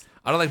don't.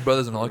 I don't like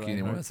brothers in hockey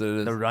anymore. That's what it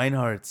is. The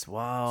Reinhardts,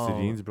 wow.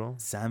 Sedins, bro.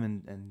 Sam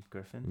and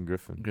Griffin. And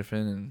Griffin.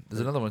 Griffin and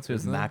there's another one too.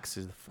 Isn't there? Max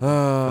is the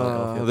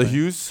The player.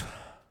 Hughes.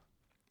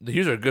 The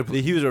Hughes are good.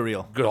 The Hughes are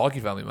real. Good hockey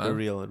family, They're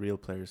man. real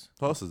players.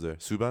 Who else is there?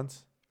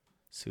 Subans.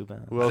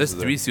 Subban. Who else There's is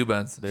there? 3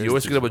 Subans. There's You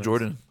always 3 forget about Subans.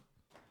 Jordan.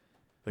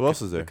 Who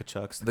else is there? The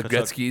Kachucks. The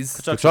Gretzky's.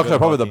 The Chucks are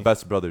probably the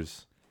best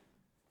brothers.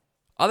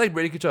 I like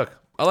Brady Kachuk.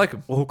 I like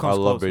him. Well, who comes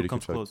I love close? Brady Who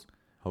comes Tkachuk. close?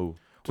 Who?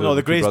 Well, no,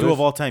 the two greatest duo brothers?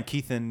 of all time,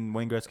 Keith and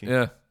Wayne Gretzky.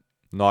 Yeah.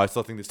 No, I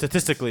still think this.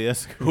 Statistically,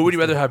 yes. Who would you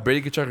rather have,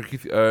 Brady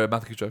Kachuk or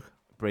Matthew Kachuk?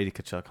 Brady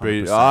Kachuk.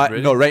 Brady. 100%.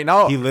 Brady? No, right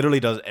now. He literally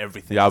does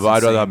everything. Yeah, It's but I'd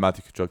rather insane. have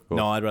Matthew Kachuk, bro.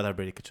 No, I'd rather have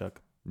Brady Kachuk.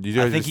 You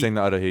guys are think just saying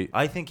that out of hate.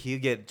 I think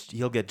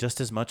he'll get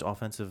just as much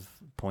offensive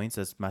points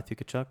as Matthew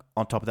Tkachuk.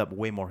 On top of that,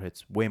 way more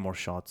hits, way more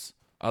shots.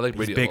 I like He's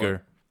Brady.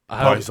 bigger. I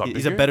had, he's not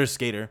He's a bigger? better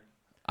skater.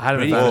 I had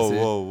him in Brady- fantasy.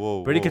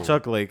 Whoa. Brady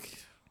Tkachuk, like,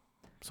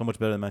 so much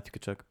better than Matthew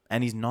Tkachuk,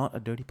 and he's not a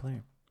dirty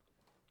player.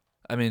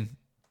 I mean,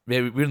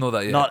 maybe we don't know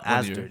that yet. Not 1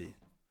 as year. dirty.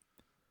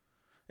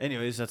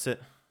 Anyways, that's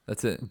it.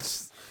 That's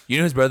it. You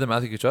know who's better than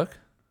Matthew Tkachuk?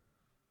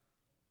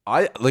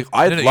 I'd No,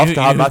 no, love you-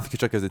 to have you- Matthew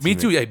Tkachuk as a teammate. Me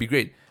too. Yeah, he'd be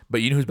great.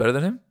 But you know who's better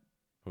than him?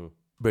 Who?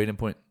 Braden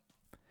Point.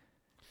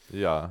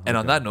 Yeah. And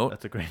on that note,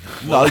 That's a great.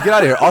 No, get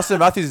out of here. Austin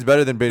Matthews is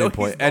better than Braden No,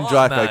 Point he's and not,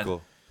 Jack man.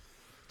 Eichel.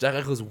 Jack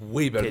Eichel's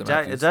way better than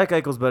Matthews. Jack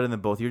Eichel's better than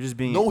both. You're just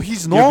being. No,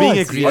 he's You're not. being Are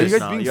you egregious guys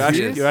now. being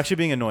serious? You're actually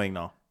being annoying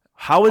now.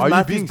 How is Are you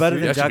Matthews being better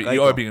serious? than Jack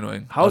You are Eichel? being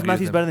annoying. How I'll is agree with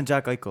Matthews him. better than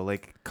Jack Eichel?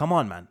 Like, come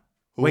on, man.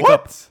 Wake What?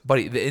 up.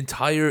 Buddy, the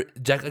entire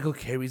Jack Eichel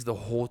carries the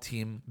whole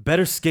team.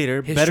 Better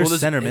skater, His better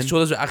shoulders, centerman. His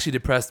shoulders are actually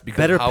depressed because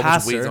Better of how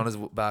much weight is passer. on his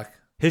back.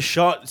 His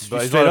shot, But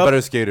straight he's not a up, better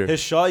skater. his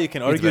shot, you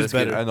can He's a argue better is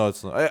better. skater. I know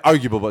it's not.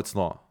 Arguable, but it's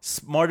not.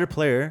 Smarter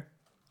player.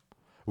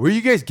 Where are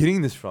you guys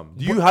getting this from?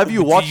 Have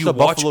you watched Do the you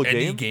watch Buffalo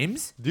any game?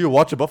 games? Do you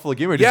watch a Buffalo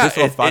game or Yeah, just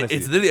on fantasy?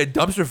 it's literally a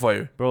dumpster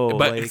fire, Bro,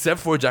 But like, except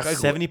for Jack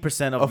Eichel,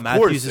 70% of of course.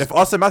 Matthews' If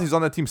Austin Matthews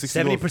on that team,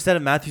 60 goals. 70%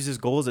 of Matthews'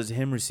 goals is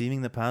him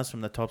receiving the pass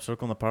from the top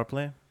circle in the power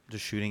play,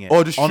 just shooting it.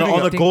 Oh, just on shooting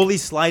the it. goalie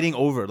sliding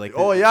over. Like,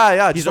 Oh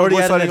yeah. He's Just already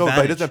already at an sliding over, but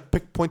he advantage. doesn't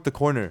pick point the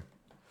corner.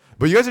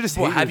 But you guys are just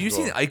Bro, haters, have you bro.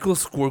 seen Eichel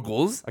score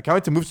goals? I can't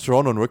wait to move to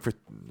Toronto and work for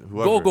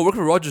whoever. Go work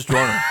for Rogers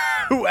Toronto.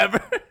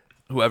 whoever.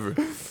 Whoever.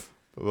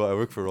 Well, I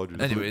work for Rogers.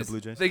 Anyways, Blue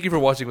Jays. thank you for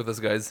watching with us,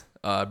 guys.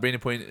 Brandon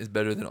Point is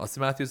better than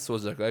Austin Matthews, so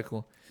is Jack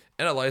Eichel,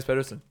 and Elias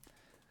Pettersson.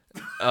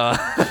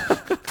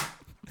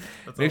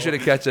 Make sure to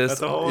catch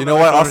us. You know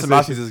what? Austin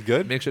Matthews is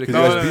good. Make sure to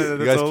Because catch you us. guys,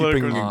 you guys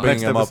keep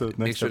bringing him up.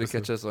 Make sure to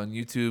catch us on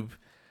YouTube,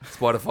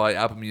 Spotify,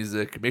 Apple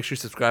Music. Make sure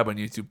to subscribe on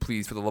YouTube,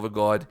 please, for the love of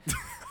God.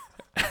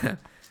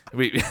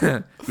 we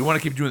want to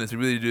keep doing this. We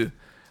really do.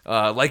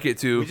 Like it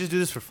too. We just do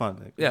this for fun.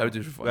 Like, Yeah, we do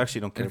it for fun. We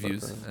actually don't care And about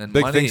views that. and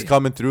Big money. things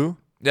coming through.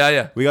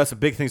 Yeah. We got some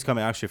big things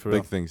coming actually for real.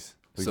 Big things.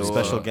 Big So, things.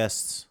 Special uh,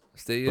 guests.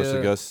 Stay.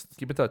 Special guests,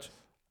 Keep in touch.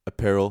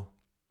 apparel.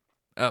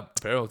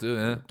 Apparel too.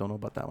 Yeah, Don't know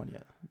about that one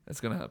yet. it's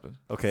gonna happen.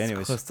 Okay,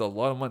 anyways. Costs a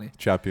lot of money.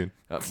 Champion.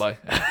 Bye.